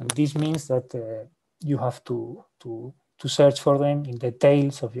large. And this means that you have to search for them in the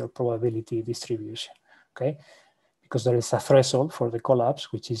tails of your probability distribution, okay? Because there is a threshold for the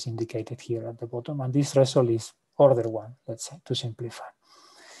collapse, which is indicated here at the bottom. And this threshold is order 1, let's say, to simplify.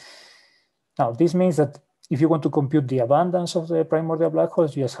 Now, this means that if you want to compute the abundance of the primordial black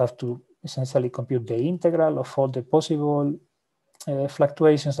holes, you just have to essentially compute the integral of all the possible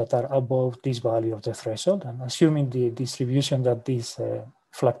fluctuations that are above this value of the threshold. And assuming the distribution that these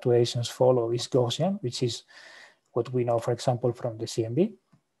fluctuations follow is Gaussian, which is what we know, for example, from the CMB,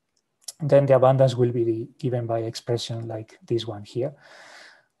 then the abundance will be given by expression like this one here,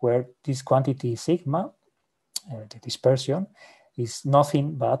 where this quantity sigma, the dispersion, is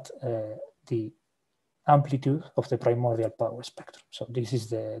nothing but the amplitude of the primordial power spectrum. So this is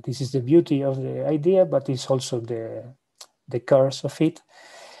the beauty of the idea, but it's also the curse of it,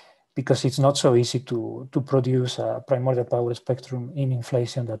 because it's not so easy to produce a primordial power spectrum in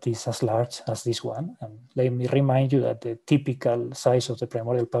inflation that is as large as this one. And let me remind you that the typical size of the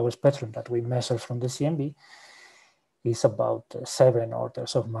primordial power spectrum that we measure from the CMB is about 7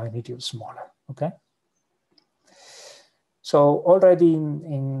 orders of magnitude smaller, okay? So already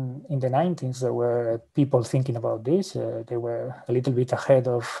in the 90s, there were people thinking about this. They were a little bit ahead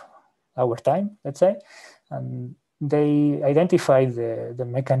of our time, let's say, and they identified the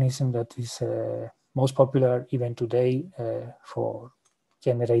mechanism that is most popular even today for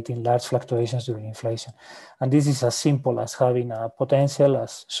generating large fluctuations during inflation. And this is as simple as having a potential,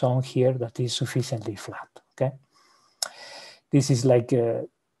 as shown here, that is sufficiently flat, okay? This is like a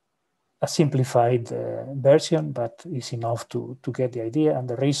simplified version, but is enough to get the idea. And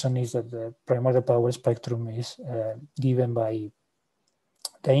the reason is that the primordial power spectrum is given by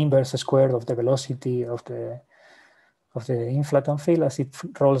the inverse square of the velocity of the inflaton field as it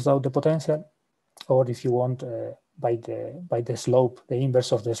rolls out the potential, or if you want, by the slope, the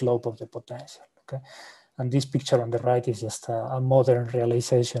inverse of the slope of the potential. Okay, and this picture on the right is just a modern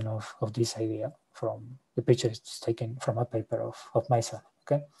realization of this idea. From the picture is taken from a paper of myself.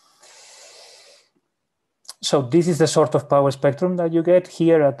 Okay. So this is the sort of power spectrum that you get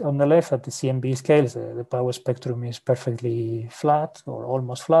here on the left at the CMB scales. The power spectrum is perfectly flat or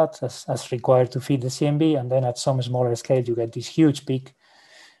almost flat as required to fit the CMB. And then at some smaller scale, you get this huge peak,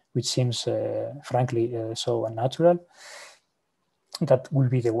 which seems, frankly, so unnatural. That will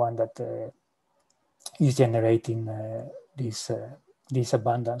be the one that is generating this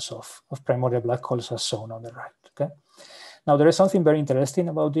abundance of primordial black holes as shown on the right. Okay. Now, there is something very interesting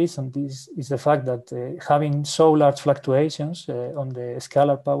about this, and this is the fact that having so large fluctuations on the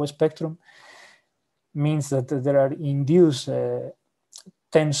scalar power spectrum means that there are induced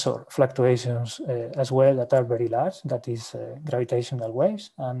tensor fluctuations as well that are very large, that is gravitational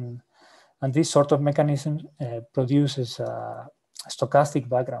waves. And this sort of mechanism produces a stochastic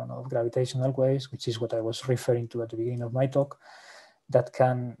background of gravitational waves, which is what I was referring to at the beginning of my talk, that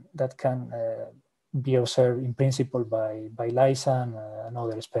can be observed in principle by LISA and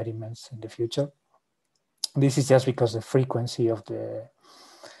other experiments in the future. This is just because the frequency of the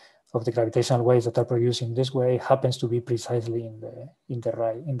gravitational waves that are produced in this way happens to be precisely in the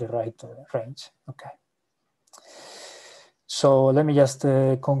right range. Okay. So let me just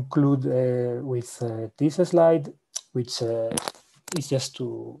conclude with this slide, which is just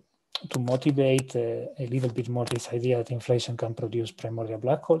to motivate a little bit more this idea that inflation can produce primordial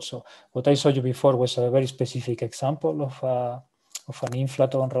black holes. So what I showed you before was a very specific example of an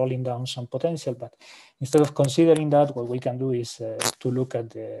inflaton rolling down some potential, but instead of considering that, what we can do is to look at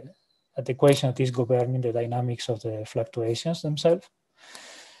the equation that is governing the dynamics of the fluctuations themselves.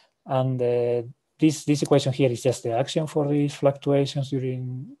 And this equation here is just the action for these fluctuations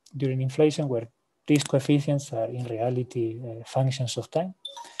during inflation, where these coefficients are in reality functions of time.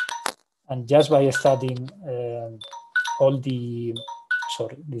 And just by studying all the,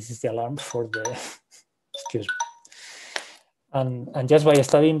 sorry, this is the alarm for the, excuse me. And just by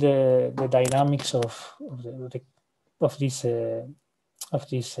studying the dynamics of this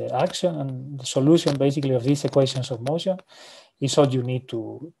action and the solution basically of these equations of motion is all you need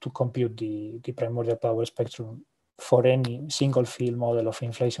to compute the primordial power spectrum for any single field model of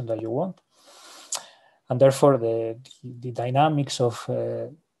inflation that you want. And therefore the dynamics of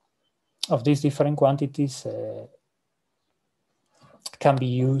these different quantities can be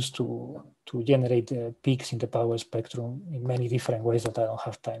used to generate peaks in the power spectrum in many different ways that I don't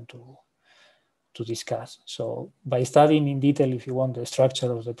have time to discuss. So by studying in detail, if you want, the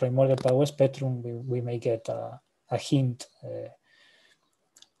structure of the primordial power spectrum, we may get a hint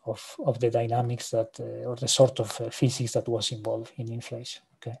of the dynamics that, or the sort of physics that was involved in inflation.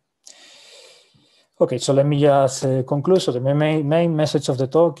 Okay. Okay, so let me just conclude. So the main message of the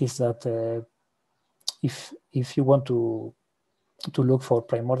talk is that if you want to look for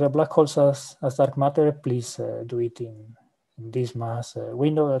primordial black holes as dark matter, please do it in this mass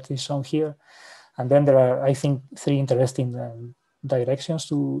window that is shown here. And then there are, I think, 3 interesting directions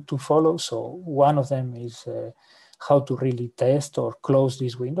to follow. So one of them is how to really test or close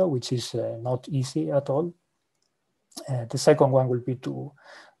this window, which is not easy at all. The second one will be to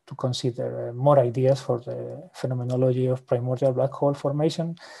consider more ideas for the phenomenology of primordial black hole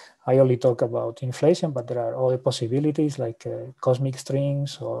formation. I only talk about inflation, but there are other possibilities like cosmic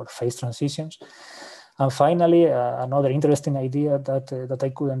strings or phase transitions. And finally, another interesting idea that I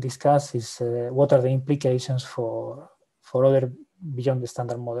couldn't discuss is what are the implications for other beyond the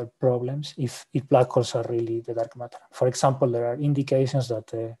standard model problems if black holes are really the dark matter. For example, there are indications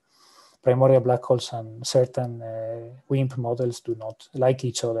that primordial black holes and certain WIMP models do not like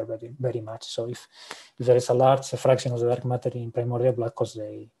each other very, very much. So if there is a large fraction of the dark matter in primordial black holes,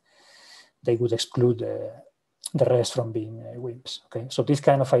 they would exclude the rest from being WIMPs. Okay, so these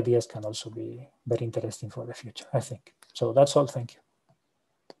kind of ideas can also be very interesting for the future, I think. So that's all. Thank you.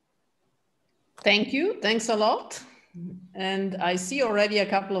 Thank you. Thanks a lot. And I see already a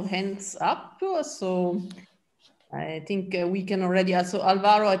couple of hands up. So I think we can already also,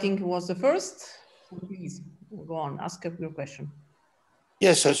 Alvaro, I think was the first. Please go on, ask your question.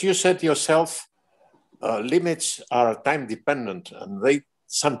 Yes, as you said yourself, limits are time dependent and they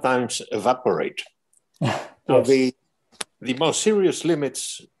sometimes evaporate. Now, the most serious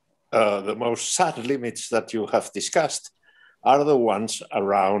limits, the most sad limits that you have discussed are the ones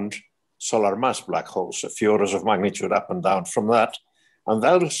around solar mass black holes, a few orders of magnitude up and down from that. And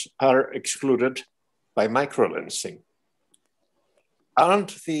those are excluded by microlensing.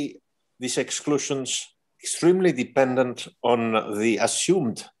 Aren't these exclusions extremely dependent on the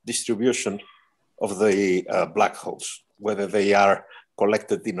assumed distribution of the black holes, whether they are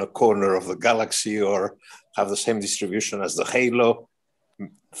collected in a corner of the galaxy or have the same distribution as the halo?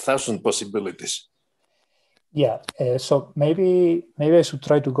 1,000 possibilities. Yeah, so maybe I should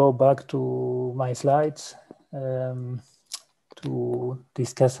try to go back to my slides to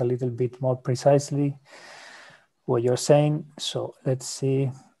discuss a little bit more precisely what you're saying. So let's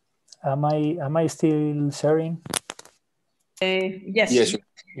see. Am I still sharing? Yes. Yes.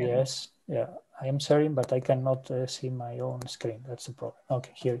 Yes. Yeah, I am sharing, but I cannot see my own screen. That's the problem.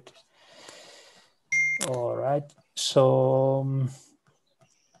 Okay, here it is. All right. So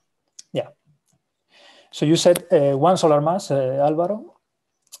yeah. So you said one solar mass, Alvaro?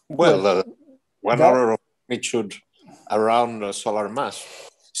 Well, 1 order of magnitude around solar mass,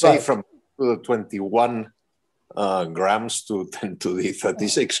 say right. From 21 grams to 10 to the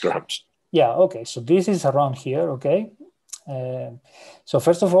 36 grams. Yeah, okay, so this is around here, okay? So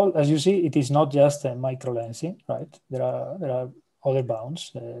first of all, as you see, it is not just microlensing, right? There are other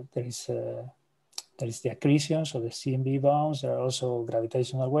bounds. There is the accretion, so the CMB bounds. There are also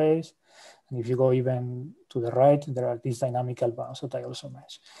gravitational waves. And if you go even to the right, there are these dynamical bounds that I also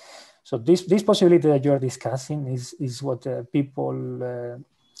mentioned. So this possibility that you are discussing is what people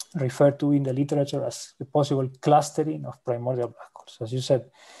refer to in the literature as the possible clustering of primordial black holes. As you said,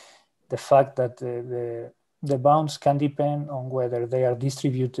 the fact that the bounds can depend on whether they are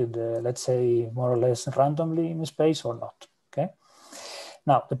distributed, let's say, more or less randomly in space or not, okay?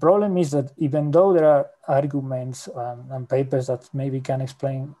 Now, the problem is that even though there are arguments and papers that maybe can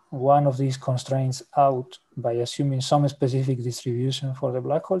explain one of these constraints out by assuming some specific distribution for the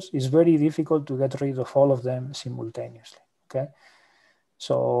black holes, it's very difficult to get rid of all of them simultaneously, okay?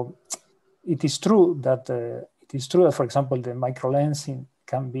 So it is true that, for example, the microlensing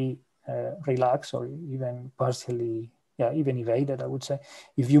can be relaxed or even partially, even evaded, I would say,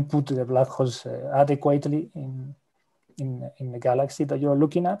 if you put the black holes adequately in the galaxy that you're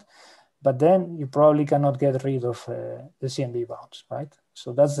looking at, but then you probably cannot get rid of the CMB bounds, right?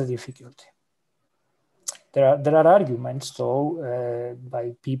 So that's the difficulty. There are arguments, though,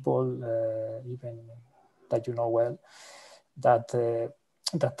 by people even that you know well, that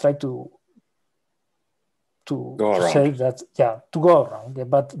try to say that, to go around. Yeah,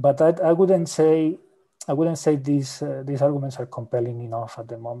 but I wouldn't say these arguments are compelling enough at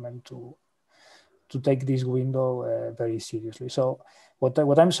the moment to take this window very seriously. So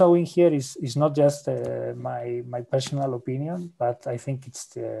what I'm showing here is not just my personal opinion, but I think it's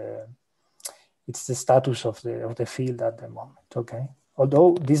the status of the field at the moment. Okay.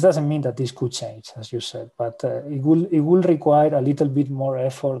 Although this doesn't mean that this could change, as you said, but it will require a little bit more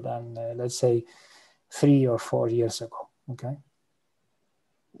effort than let's say 3 or 4 years ago. Okay.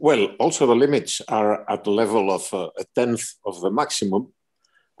 Well, also the limits are at the level of 1/10 of the maximum.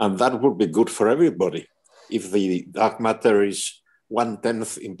 And that would be good for everybody. If the dark matter is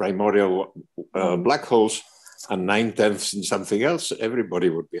 1/10 in primordial black holes and 9/10 in something else, everybody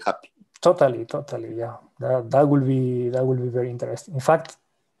would be happy. Totally, yeah. That will be very interesting. In fact,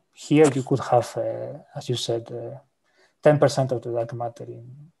 here you could have, as you said, 10% of the dark matter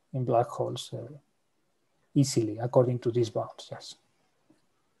in black holes easily, according to these bounds. Yes.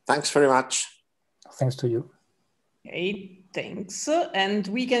 Thanks very much. Thanks to you. Okay, thanks. And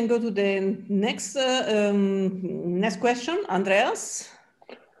we can go to the next question, Andreas.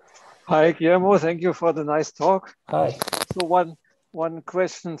 Hi, Guillermo. Thank you for the nice talk. Hi. So one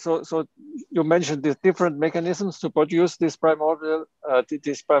question. So you mentioned the different mechanisms to produce these primordial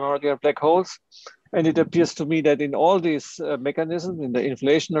black holes, and it appears to me that in all these mechanisms, in the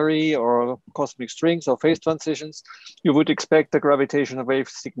inflationary or cosmic strings or phase transitions, you would expect a gravitational wave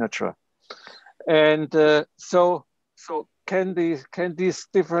signature. And so can these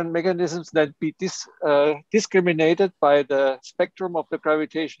different mechanisms then be discriminated by the spectrum of the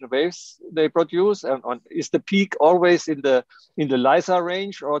gravitational waves they produce? And is the peak always in the LISA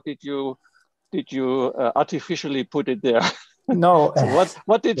range, or did you artificially put it there? No. So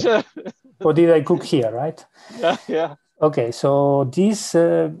what did you? What did I cook here, right? Yeah. Okay, so this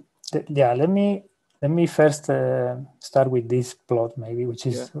let me first start with this plot, maybe, which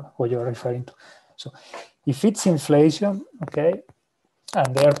is what you're referring to. So if it's inflation, okay,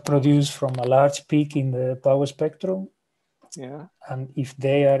 and they are produced from a large peak in the power spectrum, and if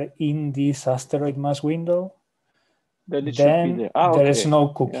they are in this asteroid mass window, then it should be there. There is no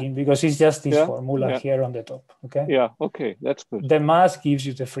cooking because it's just this formula here on the top. Okay. Yeah. Okay, that's good. The mass gives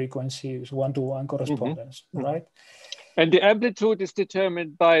you the frequencies, 1-to-1 correspondence, right? And the amplitude is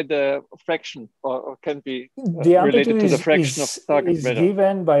determined by the fraction, or can be the related to the fraction of dark matter. Is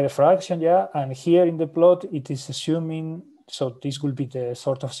given by the fraction, yeah. And here in the plot, it is assuming, so this will be the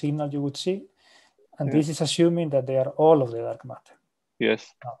sort of signal you would see. And this is assuming that they are all of the dark matter.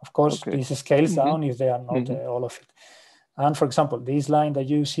 Yes. Now, of course, this scales down if they are not all of it. And for example, this line that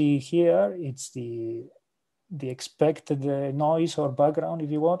you see here, it's the expected noise or background,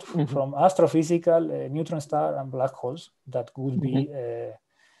 if you want, from astrophysical neutron star and black holes that would be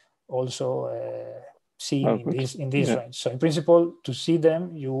also seen in this range. So in principle, to see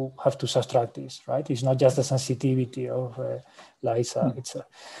them, you have to subtract this, right? It's not just the sensitivity of LISA itself.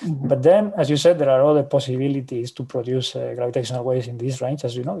 But then, as you said, there are other possibilities to produce gravitational waves in this range,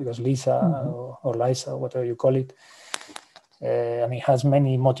 as you know, because LISA or LISA, whatever you call it, has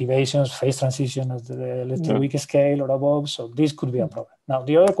many motivations, phase transition at the weak scale or above. So this could be a problem. Now,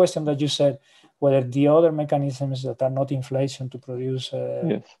 the other question that you said, whether the other mechanisms that are not inflation to produce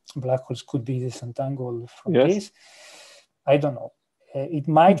black holes could be disentangled from this, I don't know. It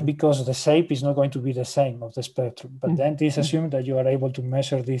might because the shape is not going to be the same of the spectrum. But then this assumes that you are able to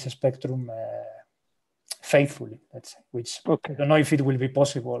measure this spectrum faithfully, let's say, which I don't know if it will be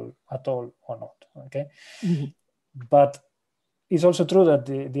possible at all or not. Okay, but it's also true that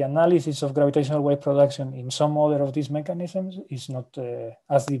the analysis of gravitational wave production in some other of these mechanisms is not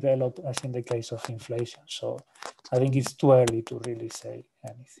as developed as in the case of inflation. So I think it's too early to really say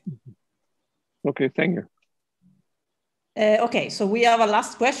anything. Okay, thank you. Okay, so we have a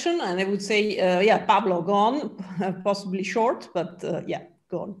last question, and I would say, yeah, Pablo, go on, possibly short, but yeah,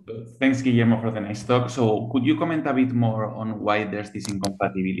 go on. Thanks, Guillermo, for the nice talk. So could you comment a bit more on why there's this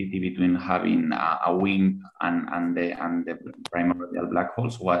incompatibility between having a WIMP and the primordial black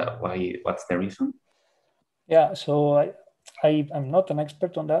holes? What's the reason? Yeah, so I'm not an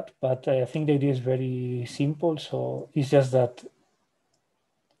expert on that, but I think the idea is very simple. So it's just that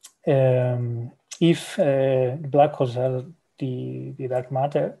if black holes are the dark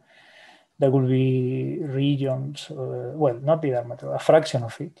matter, there will be regions, well, not the dark matter, a fraction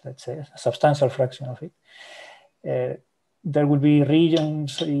of it, let's say, a substantial fraction of it. There will be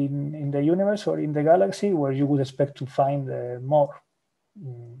regions in the universe or in the galaxy where you would expect to find more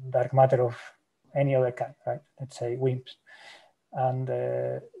dark matter of any other kind, right? Let's say WIMPs. And,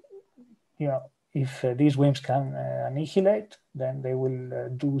 you know, if these WIMPs can annihilate, then they will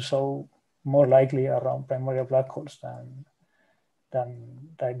do so more likely around primordial black holes than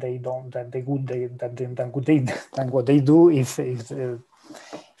what they do if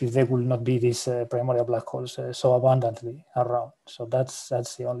there will not be these primordial black holes so abundantly around. So that's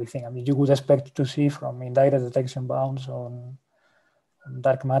the only thing. I mean, you would expect to see from indirect detection bounds on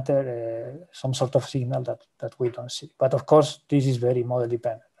dark matter some sort of signal that we don't see. But of course, this is very model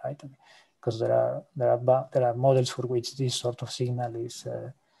dependent, right? I mean, because there are models for which this sort of signal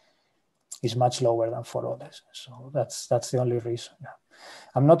is much lower than for others. So that's the only reason. Yeah.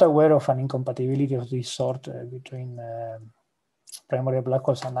 I'm not aware of an incompatibility of this sort between primordial black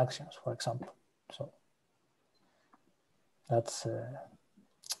holes and axions, for example. So that's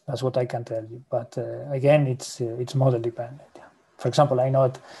what I can tell you. But again, it's model dependent. Yeah. For example, I know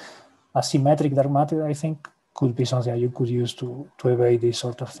that asymmetric dark matter, I think, could be something you could use to evade this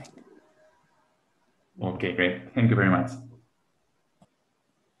sort of thing. Okay, great. Thank you very much.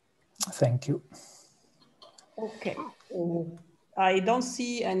 Thank you. Okay. I don't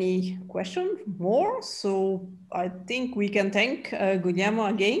see any question more, so I think we can thank Guillermo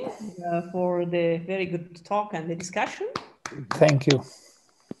again for the very good talk and the discussion. Thank you.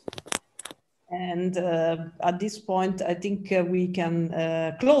 And at this point, I think we can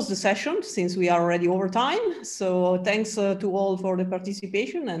close the session since we are already over time. So thanks to all for the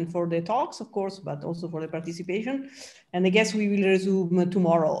participation and for the talks, of course, but also for the participation. And I guess we will resume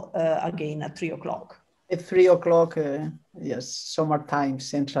tomorrow again at 3 o'clock. At 3 o'clock, yes, summertime,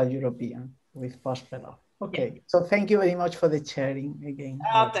 Central European with Pospela. Okay, yeah. So thank you very much for the sharing again.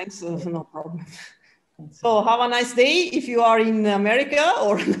 Thanks, no problem. So have a nice day if you are in America,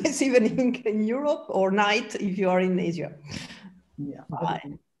 or nice evening in Europe, or night if you are in Asia. Yeah.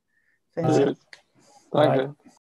 Bye. Thanks. Bye.